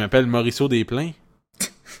 je m'appelle Mauriceau Desplains.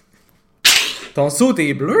 Ton saut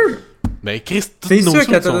est bleu? Ben, Chris, c'est sûr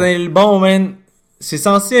que t'as donné le bon, man. C'est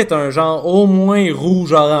censé être un genre au moins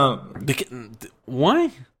rouge-orange. Ouais?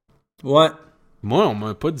 Ouais. Moi, on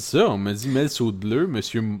m'a pas dit ça. On m'a dit, mets le saut bleu,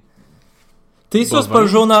 monsieur... T'es sûr, c'est pas le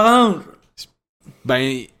jaune-orange?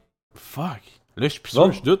 Ben... Fuck. Là, je suis plus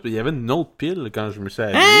sûr, je doute. Il y avait une autre pile quand je me suis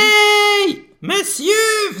habillé. Hey! Monsieur,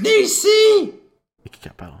 venez ici! Qui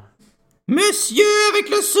parle? Monsieur avec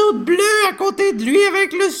le saut bleu à côté de lui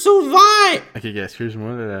avec le saut vert! Ok,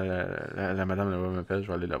 excuse-moi, la madame là-bas m'appelle, je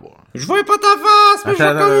vais aller la voir. Je vois pas ta face, mais je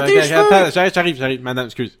vais connaître tes cheveux! Attends, j'arrive, madame,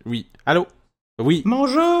 excuse. Oui. Allô? Oui.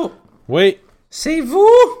 Bonjour! Oui. C'est vous?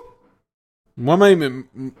 Moi-même,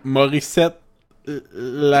 Morissette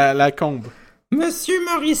Lacombe. Monsieur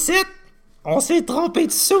Morissette, on s'est trompé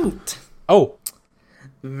de soute. Oh!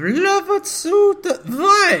 V'là votre soute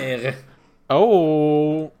vert!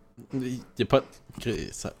 Oh! Il y a pas...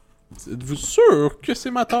 Ça... Êtes-vous sûr que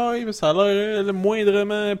c'est ma taille? Ça a l'air le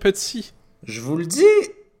moindrement petit. Je vous le dis,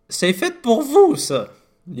 c'est fait pour vous, ça.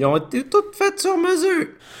 Ils ont été toutes faites sur mesure.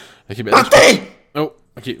 Ok, ben... Partez! Oh,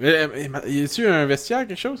 ok. Y a-tu un vestiaire,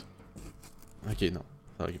 quelque chose? Ok, non.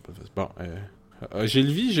 Ok, pas de vestiaire. Bon,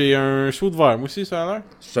 Gilles, j'ai un saut de vert. Moi aussi, ça a l'air?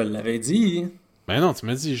 Je te l'avais dit. Ben non, tu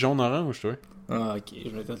m'as dit jaune-orange, toi. Ah, ok, je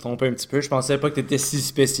m'étais trompé un petit peu. Je pensais pas que t'étais si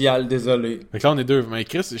spécial, désolé. Fait que là, on est deux. Mais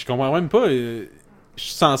Chris, je comprends même pas. Je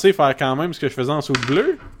suis censé faire quand même ce que je faisais en saut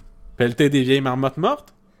bleu? Pelleter des vieilles marmottes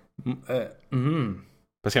mortes?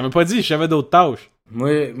 Parce qu'elle m'a pas dit, j'avais d'autres tâches.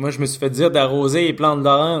 Moi, je me suis fait dire d'arroser les plantes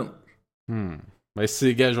d'orange. Ben,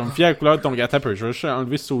 c'est, gars, je vais me fier à la couleur de ton gâteau un peu. Je vais juste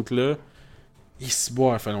enlever ce saut-là.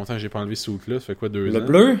 Ça fait longtemps que j'ai pas enlevé ce saut-là. Ça fait quoi, 2 ans? Le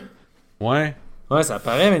bleu? Ouais. Ouais, ça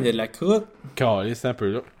paraît, mais il y a de la croûte. Calé, c'est un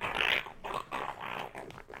peu là.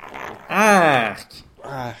 Arc!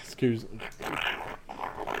 Ah, excuse.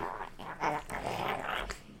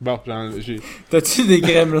 Bon, j'ai... T'as-tu des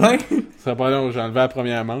gremlins? Ça va pas long, j'ai enlevé la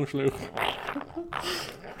première manche, là.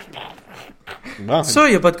 Bon, ça,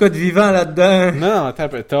 y a pas de code vivant là-dedans. Non, attends un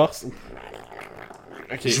peu, torse.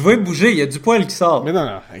 Okay. Je vais bouger, y a du poil qui sort. Mais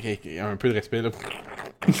non, ok, un peu de respect, là.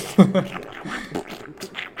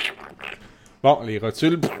 Bon, les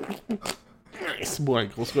rotules. C'est bon, une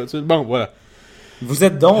grosse rotule. Bon, voilà. Vous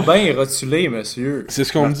êtes donc bien rotulé, monsieur. C'est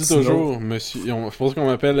ce qu'on me dit toujours, monsieur. Je pense qu'on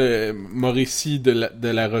m'appelle Mauricie de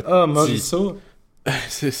la rotule. Ah, Mauriceau.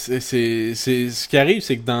 C'est ce qui arrive,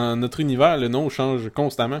 c'est que dans notre univers, le nom change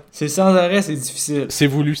constamment. C'est sans arrêt, c'est difficile. C'est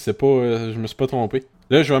voulu, c'est pas... je me suis pas trompé.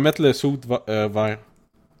 Là, je vais mettre le saut vert.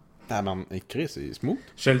 Ah, man, Chris, c'est smooth.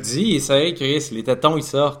 Je te le dis, c'est vrai, Chris, les tétons, ils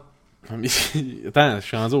sortent. Mais, attends, je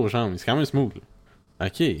suis rendu aux jambes, c'est quand même smooth, là.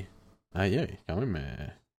 Ok. Aïe, quand même...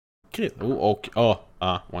 Chris. Oh, ok. Oh,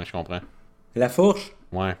 ouais, je comprends. La fourche?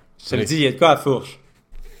 Ouais. Je te le dis, il y a de quoi à la fourche.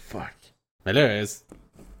 Fuck. Mais là,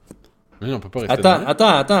 on peut pas rester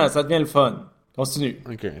Attends, ça devient le fun. Continue.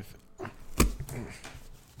 Ok.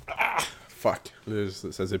 Fuck. Là,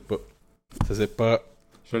 ça zip pas. Ça zip pas.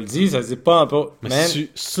 Je le dis, ça zip pas en pas. Mais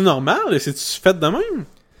c'est normal? C'est-tu fait de même?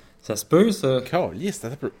 Ça se peut, ça. Caliste, c'est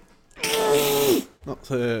un peu... Non,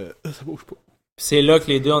 ça bouge pas. C'est là que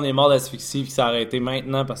les deux, on est morts d'asphyxie, puis ça a arrêté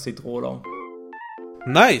maintenant parce que c'est trop long.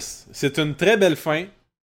 Nice! C'est une très belle fin.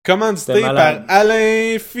 Commandité par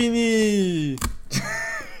Alain Fini!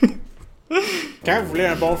 Quand vous voulez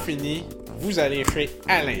un bon fini, vous allez chez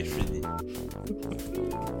Alain Fini.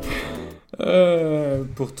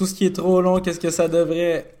 Pour tout ce qui est trop long, qu'est-ce que ça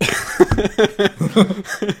devrait?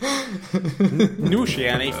 Nous, chez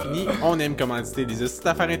Alain Fini, on aime commanditer des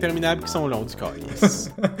affaires interminables qui sont longs du calice.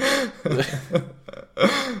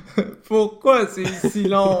 Pourquoi c'est si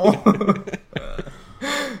long?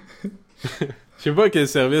 Je sais pas quel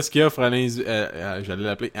service qu'il offre Alain j'allais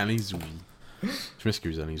l'appeler Alain Zouvi. Je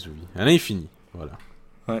m'excuse, Alain Zouvi. Alain Fini, voilà.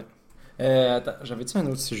 Ouais. Attends, j'avais-tu un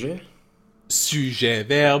autre sujet? Sujet,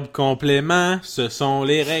 verbe, complément, ce sont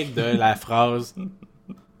les règles de la phrase.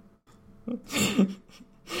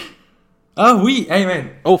 Ah oui, hey man!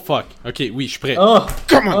 Oh fuck, ok, oui, je suis prêt. Oh!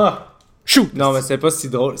 Comment? Oh. Shoot! Non, mais c'est pas si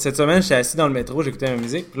drôle. Cette semaine, j'étais assis dans le métro, j'écoutais la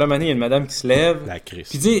musique, puis là, maintenant, il y a une madame qui se lève. La crise.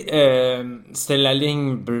 Puis tu sais, c'était la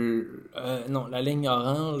ligne bleue. Non, la ligne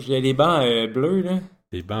orange. Il y a les bancs bleus, là.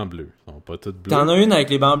 Les bancs bleus, ils sont pas tous bleus. T'en as une avec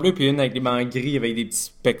les bancs bleus, puis une avec les bancs gris avec des petits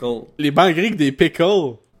speckles. Les bancs gris avec des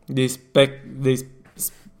pickles? Des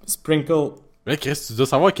sprinkles. Mais Chris, tu dois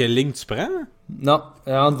savoir quelle ligne tu prends? Non,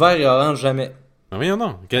 entre vert et orange, jamais. Ah oui,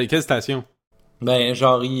 non. Quelle station? Ben,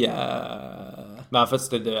 Jory à... Ben, en fait,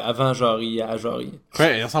 c'était de avant Jory à Jory.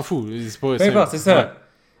 Ouais, on s'en fout. C'est pas... Peu importe, c'est ça. Ouais.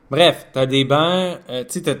 Bref, t'as des bancs, tu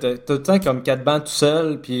sais, t'as tout le temps comme 4 bancs tout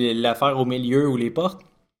seul, puis l'affaire au milieu ou les portes.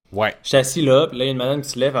 Ouais. J'étais assis là, puis là, il y a une madame qui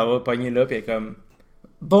se lève, elle va pogner là, puis elle est comme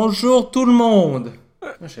 « Bonjour tout le monde! »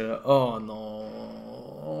 Moi, j'étais là « Oh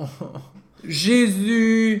non!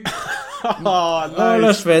 Jésus! » Oh, nice.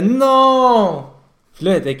 Là, je fais « Non! » Puis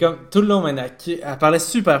là, elle était comme, tout le long, elle parlait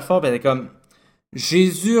super fort, puis elle était comme «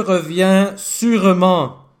 Jésus revient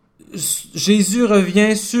sûrement! Jésus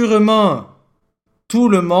revient sûrement! Tout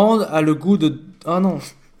le monde a le goût de... » Oh non!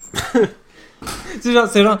 C'est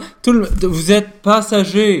genre vous êtes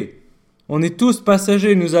passagers. On est tous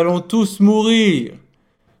passagers. Nous allons tous mourir.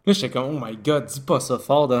 Là, j'étais comme, oh my god, dis pas ça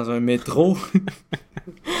fort dans un métro.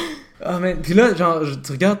 Ah, mais puis là, genre,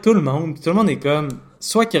 tu regardes tout le monde. Tout le monde est comme,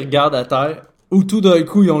 soit qu'ils regardent à terre, ou tout d'un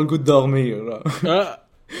coup, ils ont le goût de dormir. Là.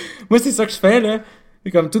 Moi, c'est ça que je fais, là.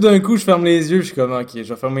 Et comme tout d'un coup, je ferme les yeux, je suis comme, ok, je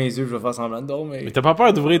vais fermer les yeux, je vais faire semblant de dormir. Mais t'as pas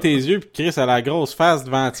peur d'ouvrir tes yeux, pis Chris a la grosse face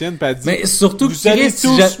devant la tienne, pis elle dit, mais surtout vous allez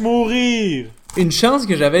tous mourir! Une chance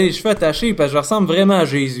que j'avais les cheveux attachés, parce que je ressemble vraiment à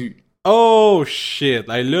Jésus. Oh shit!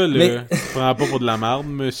 Hey, là, tu prends pas pour de la merde,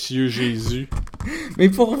 monsieur Jésus. Mais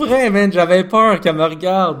pour vrai, man, j'avais peur qu'elle me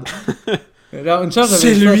regarde. Alors, une chance,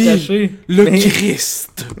 c'est j'avais lui, attaché. le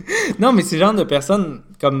Christ! Non, mais c'est le genre de personnes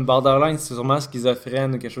comme borderline, c'est sûrement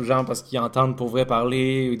schizophrène ou quelque chose de genre parce qu'ils entendent pour vrai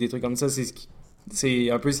parler ou des trucs comme ça.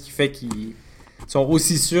 C'est un peu ce qui fait qu'ils sont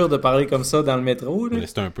aussi sûrs de parler comme ça dans le métro. Là. Mais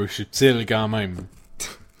c'est un peu subtil quand même.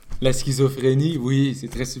 La schizophrénie, oui, c'est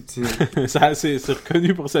très subtil. c'est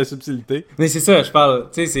reconnu pour sa subtilité. Mais c'est ça, je parle.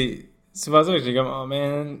 Tu sais, c'est pas ça que j'ai comme, oh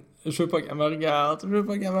man, je veux pas qu'elle me regarde,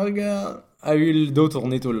 Elle a eu le dos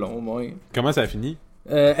tourné tout le long, au moins. Comment ça a fini?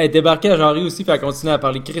 Elle débarquait à Jarry aussi, puis elle continuait à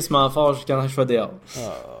parler crissement fort jusqu'à quand je sois dehors. Oh.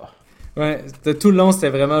 Ouais, tout le long, c'était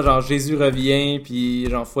vraiment genre Jésus revient, puis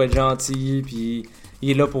genre faut être gentil, puis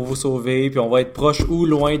il est là pour vous sauver, puis on va être proche ou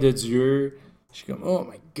loin de Dieu. Je suis comme, oh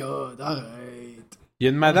my god, arrête. Il y a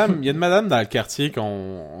une madame dans le quartier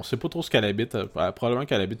qu'on sait pas trop ce qu'elle habite. Probablement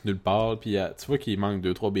qu'elle habite nulle part, puis tu vois qu'il manque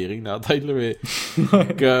 2-3 bearings dans la tête, là, mais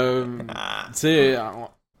comme, tu sais, à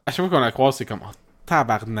chaque fois qu'on la croise, c'est comme, oh,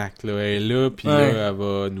 tabarnak, là, elle est là, pis là, elle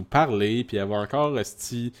va nous parler, pis elle va encore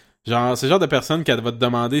rester... Genre, c'est le genre de personne qui va te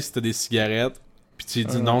demander si t'as des cigarettes, pis tu lui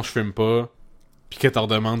dis non, je fume pas, pis qu'elle te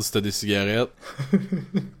redemande si t'as des cigarettes,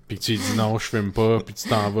 pis que tu lui dis non, je fume pas, pis tu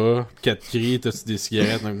t'en vas, pis qu'elle te crie, t'as-tu des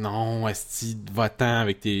cigarettes? Donc, non, esti, va-t'en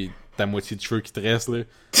avec ta moitié de cheveux qui te reste, là.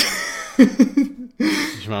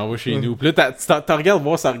 Je m'en vais chez nous. Pis là, t'en regardes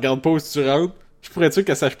voir, ça regarde pas où tu rentres. Je pourrais être sûr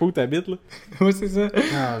qu'elle sache pas où t'habites, là. Ouais, c'est ça.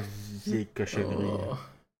 Ah, vieille cochonnerie.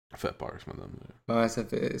 Ça fait peur, ce madame-là. Ouais,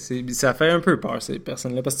 ça fait un peu peur, ces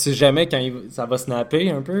personnes-là. Parce que tu sais jamais quand ça va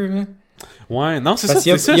snapper un peu, là. Ouais, non, c'est parce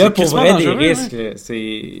ça. Il y a pour vrai des risques. Hein.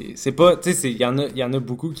 C'est pas... Tu sais, il y en a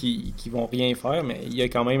beaucoup qui vont rien faire, mais il y a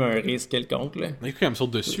quand même un risque quelconque, là. Mais écoute, elle me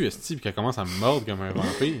saute dessus, esti, pis qu'elle commence à me mordre comme un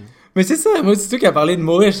vampire. Mais c'est ça, moi, c'est toi qui a parlé de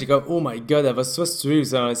mourir, j'étais comme, oh my god, elle va soit se tuer ou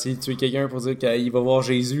ça va essayer de tuer quelqu'un pour dire qu'il va voir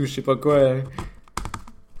Jésus, je sais pas quoi.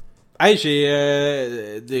 Hey,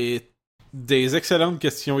 j'ai des excellentes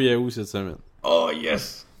questions Yahoo cette semaine. Oh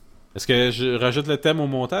yes! Est-ce que je rajoute le thème au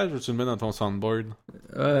montage ou tu le mets dans ton soundboard?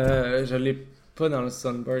 Je l'ai pas dans le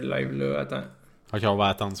soundboard live là, attends. Ok, on va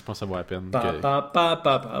attendre, je pense que ça vaut la peine.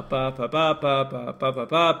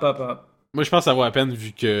 Moi, je pense que ça vaut la peine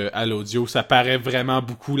vu que à l'audio, ça paraît vraiment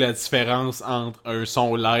beaucoup la différence entre un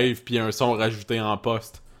son live puis un son rajouté en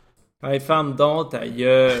post. Hey, ferme donc ta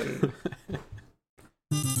gueule.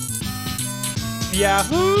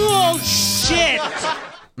 Yahoo! Oh shit!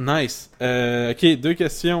 Nice. Ok, 2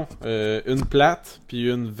 questions. Une plate puis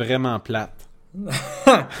une vraiment plate.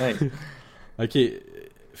 Ok.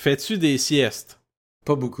 Fais-tu des siestes?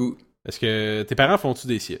 Pas beaucoup. Est-ce que tes parents font-tu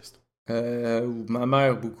des siestes? Ma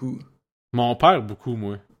mère, beaucoup. Mon père, beaucoup,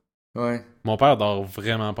 moi. Ouais. Mon père dort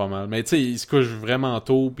vraiment pas mal. Mais tu sais, il se couche vraiment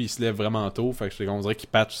tôt puis il se lève vraiment tôt. Fait que on dirait qu'il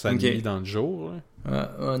patche sa nuit dans le jour.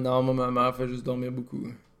 Non, moi, ma mère fait juste dormir beaucoup.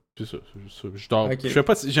 C'est ça. Je dors.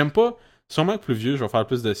 J'aime pas. Sûrement que plus vieux, je vais faire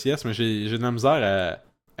plus de siestes, mais j'ai de la misère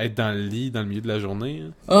à être dans le lit dans le milieu de la journée.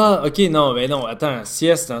 Hein. Ah, ok, non, mais non, attends,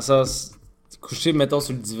 sieste, dans ça, coucher, mettons,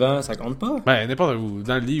 sur le divan, ça compte pas? Ben, n'importe où,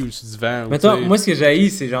 dans le lit ou sur le divan. Mettons, moi, ce que j'haïs,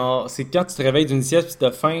 c'est genre, c'est quand tu te réveilles d'une sieste pis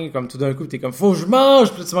t'as faim, comme tout d'un coup, pis t'es comme, faut que je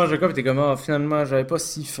mange, pis tu manges le quoi, pis t'es comme, oh, finalement, j'avais pas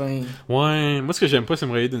si faim. Ouais, moi, ce que j'aime pas, c'est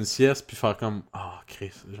me réveiller d'une sieste pis faire comme,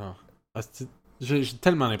 Chris, genre, J'ai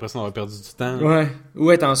tellement l'impression d'avoir perdu du temps. Ouais. Ou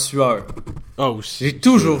être en sueur. Ah, aussi. J'ai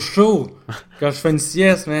toujours chaud quand je fais une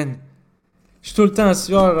sieste, man. Je suis tout le temps en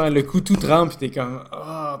sueur, hein, le cou tout trempe, pis t'es comme...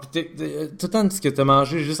 Pis tout le temps ce que t'as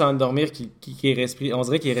mangé juste avant de dormir qui est resté... On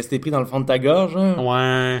dirait qu'il est resté pris dans le fond de ta gorge, hein.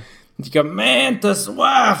 Ouais. T'es comme, man, t'as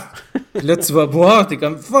soif! Pis là, tu vas boire, t'es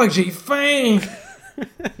comme, fuck, j'ai faim!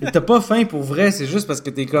 Mais t'as pas faim pour vrai, c'est juste parce que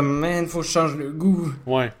t'es comme, man, faut que je change le goût.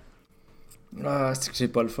 Ouais. Ah, c'est que j'ai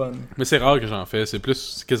pas le fun. Mais c'est rare que j'en fais. C'est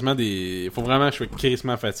quasiment des... Faut vraiment que je sois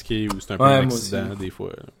crissement fatigué ou c'est un peu un accident, des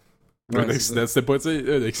fois. Ouais, un accident, c'était pas, tu sais,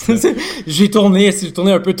 un accident. J'ai tourné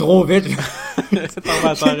un peu trop vite.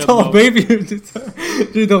 J'ai tombé, pis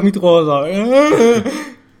j'ai dormi 3 heures.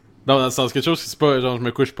 Non, dans le sens, quelque chose qui c'est pas, genre, je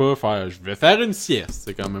me couche pas, je vais faire une sieste.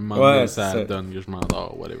 C'est quand même ça donne que je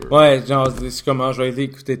m'endors, whatever. Ouais, genre, c'est comment je vais aller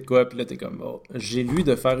écouter de quoi, pis là, t'es comme, j'ai lu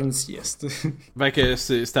de faire une sieste. Fait que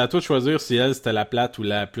c'était à toi de choisir si elle, c'était la plate ou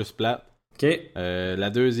la plus plate. Ok. La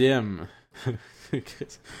deuxième.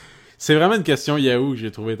 C'est vraiment une question Yahoo que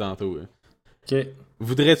j'ai trouvée tantôt. Ok.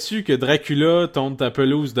 Voudrais-tu que Dracula tonde ta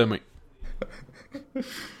pelouse demain?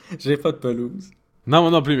 J'ai pas de pelouse. Non, moi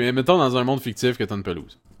non plus, mais mettons dans un monde fictif que t'as une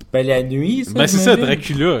pelouse. Ben, la nuit, ça. Ben, c'est ça,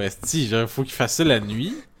 Dracula, esti, genre, faut qu'il fasse ça la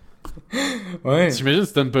nuit. Ouais. T'imagines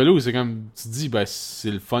si t'as une pelouse, c'est comme, tu te dis, ben,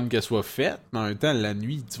 c'est le fun qu'elle soit faite, mais en même temps, la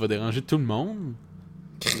nuit, tu vas déranger tout le monde.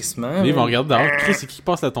 Crissement. Là, ils vont regarder dehors, Chris, c'est qui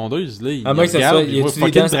passe la tondeuse, là, à moins que ça soit, il y a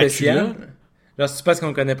des dents spéciales. Là, c'est parce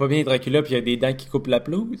qu'on connaît pas bien Dracula pis il y a des dents qui coupent la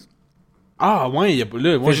pelouse. Ah, ouais,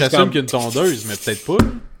 là, moi, j'assume qu'il y a une tondeuse, mais peut-être pas.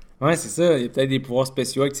 Ouais, c'est ça, il y a peut-être des pouvoirs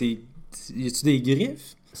spéciaux avec ses... Y a-tu des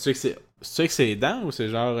griffes? C'est que c'est les dents ou c'est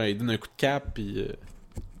genre, il donne un coup de cap pis...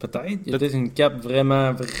 Peut-être, il y a peut-être une cape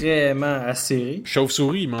vraiment, vraiment acérée.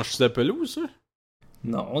 Chauve-souris, il mange de la pelouse, ça?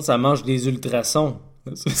 Non, ça mange des ultrasons.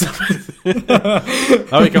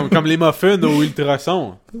 Ah oui, comme les muffins aux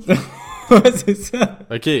ultrasons. Ouais, c'est ça.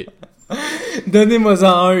 Ok.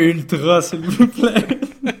 Donnez-moi-en un ultra, s'il vous plaît.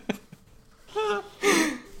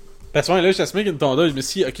 Parce que là, je t'assume qu'il y a une tondeuse, mais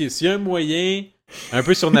s'il y a un moyen un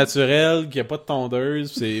peu surnaturel, qu'il n'y a pas de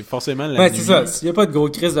tondeuse, c'est forcément la nuit. Ouais, c'est ça. S'il n'y a pas de gros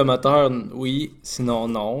crise de moteur, oui. Sinon,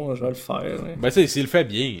 non, je vais le faire. Ouais. Ben, tu sais, s'il le fait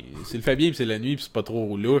bien. S'il le fait bien, pis c'est la nuit, pis c'est pas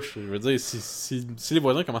trop louche. Je veux dire, si les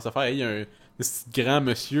voisins commencent à faire, il y a un petit grand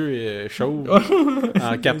monsieur chauve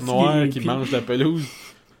en cape noire qui mange de la pelouse.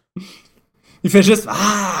 Il fait juste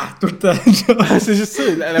tout le temps. C'est juste ça,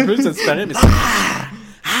 la pelouse ça disparaît, mais c'est...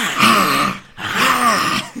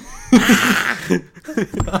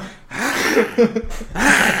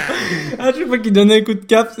 À chaque fois qu'il donnait un coup de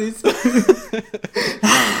cap, c'est ça.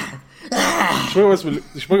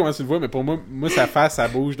 Je sais pas comment tu le vois, mais pour moi sa face, ça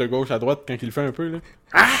bouge de gauche à droite quand il le fait un peu, là.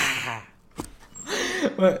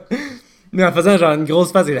 Ouais. Mais en faisant genre une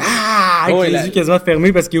grosse face, avec les yeux quasiment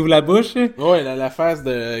fermés parce qu'il ouvre la bouche. Ouais, la face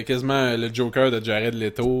de quasiment le Joker de Jared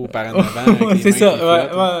Leto par en avant. Ouais, c'est ça, ouais.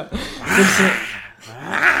 C'est ça.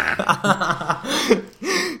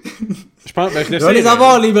 Je pense, ben, je vais les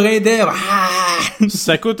avoir, les brins d'herbe. Si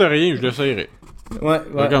ça coûte rien, je l'essayerai. Ouais,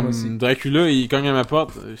 comme Dracula, il cogne à ma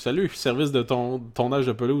porte. Salut, service de tondage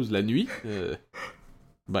de pelouse la nuit.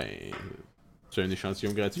 Ben, c'est un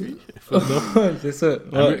échantillon gratuit. Ouais, c'est ça.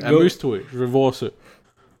 Ouais, amuse-toi, je veux voir ça.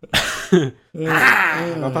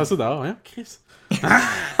 On entend ça dehors, hein, Chris?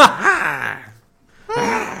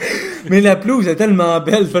 Mais la pelouse est tellement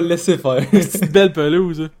belle, faut le laisser faire. C'est une belle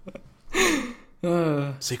pelouse.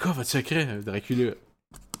 C'est quoi votre secret, Dracula?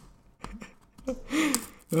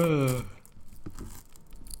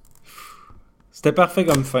 C'était parfait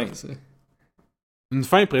comme fin, ça. Une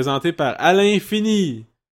fin présentée par Alain Fini.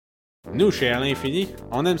 Nous, chez Alain Fini,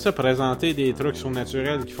 on aime ça présenter des trucs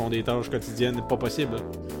surnaturels qui font des tâches quotidiennes pas possibles.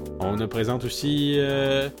 On nous présente aussi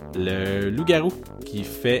le loup-garou qui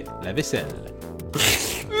fait la vaisselle.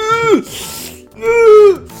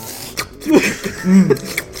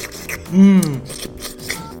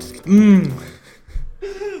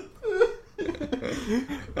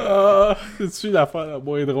 C'est-tu l'affaire la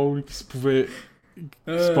moins drôle qui se pouvait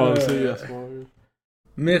se passer à ce moment-là?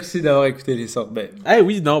 Merci d'avoir écouté les sortes belles.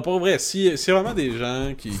 Oui, non, pas vrai. Si c'est vraiment des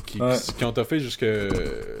gens qui ont toffé jusqu'à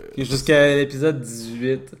l'épisode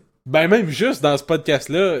 18. Ben même juste dans ce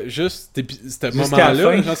podcast-là, juste ce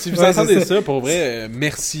moment-là, genre, si vous entendez ça, pour vrai,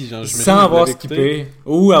 merci. Genre, sans avoir skippé,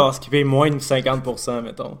 ou avoir skippé moins de 50%,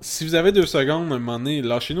 mettons. Si vous avez 2 secondes, à un moment donné,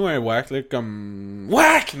 lâchez-nous un whack, là, comme...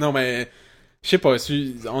 Whack! Non, mais... Je sais pas,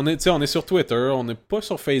 on est sur Twitter, on n'est pas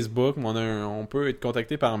sur Facebook, mais on peut être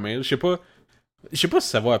contacté par mail. Je sais pas si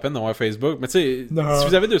ça vaut la peine d'avoir Facebook, mais tu sais, si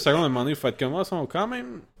vous avez 2 secondes à un moment donné, vous faites comme ça, sont quand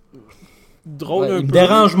même drôles un peu. Ils me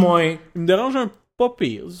dérangent moins. Ils me dérangent un pas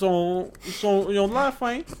pire. Ils ont de l'air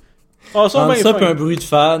fins. Ah, ça puis un bruit de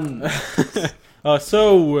fan. Ah,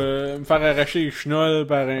 ça ou me faire arracher les chenolles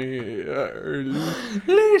par un loup.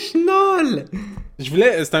 Les chenolles!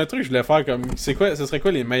 C'était un truc que je voulais faire comme... ce serait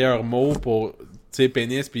quoi les meilleurs mots pour, tu sais,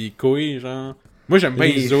 pénis pis couille, genre? Moi, j'aime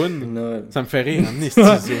bien zoun. Ça me fait rire, en esti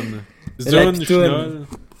zoun. Zoun, chenolles.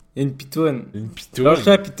 Une pitoune. Une pitoune. Lâche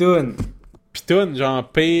la pitoune. Pitoune, genre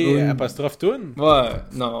P apostrophe toune? Ouais,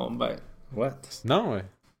 non, ben... What? Non, ouais.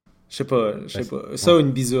 Je sais pas. Ça ou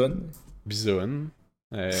une bisoune. Bisoune.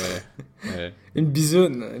 Une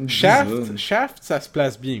bisoune. Shaft, ça se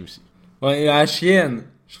place bien aussi. Ouais, la chienne.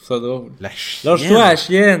 Je trouve ça drôle. La chienne? Lâche-toi la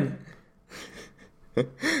chienne.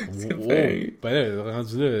 Ben là,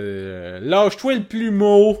 rendu là... lâche-toi le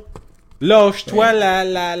plumeau. Lâche-toi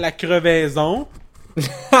la crevaison.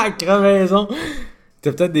 La crevaison.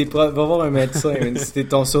 T'as peut-être des va voir un médecin. Si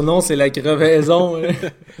ton surnom c'est la crevaison.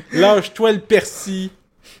 Lâche-toi le persil.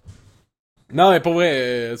 Non, mais pour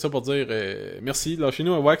vrai, ça pour dire merci.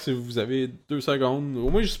 Lâchez-nous un wax si vous avez 2 secondes. Au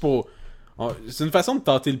moins juste pour... c'est une façon de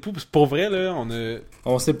tenter le pouls. Pour vrai, là,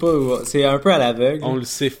 on sait pas où... C'est un peu à l'aveugle. On le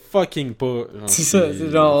sait fucking pas. Genre, c'est ça. C'est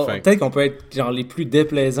genre... Peut-être qu'on peut être genre les plus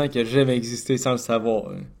déplaisants qui a jamais existé sans le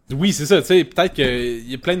savoir. Oui, c'est ça. Tu sais, peut-être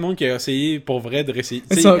qu'il y a plein de monde qui a essayé pour vrai de réessayer.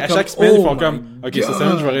 Tu sais, à chaque semaine, ils font comme... Ok, cette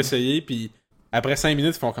semaine, je vais réessayer. Puis après 5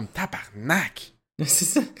 minutes, ils font comme... Tabarnak! C'est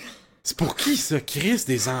ça. C'est pour qui, ça, Chris?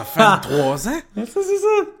 Des enfants de 3 ans? Ça, c'est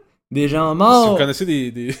ça. Des gens morts. Si vous connaissez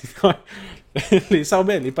des... les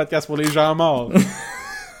sorbets, les podcasts pour les gens morts.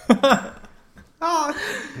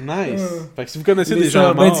 Nice. Fait que si vous connaissez des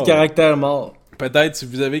gens morts... du caractère mort. Peut-être si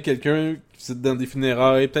vous avez quelqu'un qui est dans des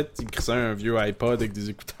funérailles, peut-être qu'il crée un vieux iPod avec des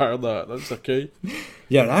écouteurs dans le cercueil.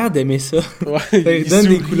 Il a l'air d'aimer ça. Ouais, il donne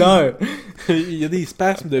des couleurs. Il y a des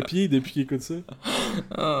spasmes de pied depuis qu'il écoute ça.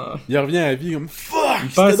 Il revient à la vie comme fuck!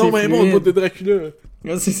 C'était donc bien bon le bout de Dracula.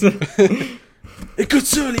 Ouais, c'est ça. Écoute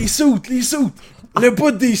ça, les soutes! Le bout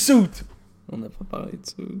des soutes! On n'a pas parlé de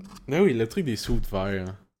ça. Ah oui, le truc des soutes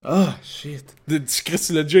verts. Ah, shit.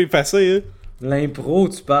 Tu l'as déjà effacé, hein? L'impro,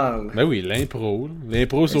 tu parles. Ben oui, l'impro.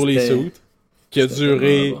 L'impro sur les soutes. Qui a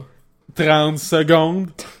duré 30 secondes.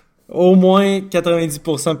 Au moins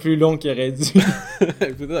 90% plus long qu'il aurait dû.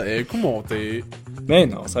 Un coup monté. Mais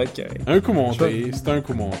non, ça va être correct. Un coup monté, c'est un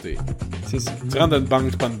coup monté. C'est ça. Tu rentres dans une banque,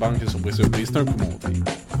 c'est pas une banque, c'est surprise, c'est un coup monté.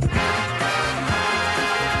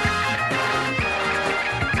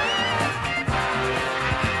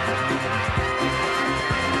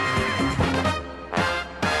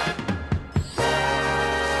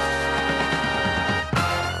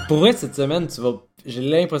 Pour vrai, cette semaine, j'ai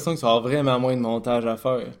l'impression que tu vas avoir vraiment moins de montage à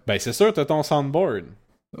faire. Ben, c'est sûr, t'as ton soundboard.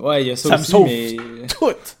 Ouais, il y a ça me aussi, sauve mais...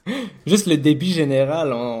 tout! Juste le débit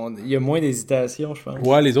général, il y a moins d'hésitation, je pense.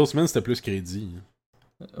 Ouais, les autres semaines, c'était plus crédit.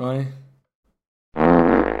 Ouais.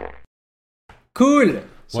 Cool!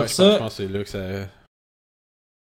 Ouais, Sur ça... je pense que c'est là que ça...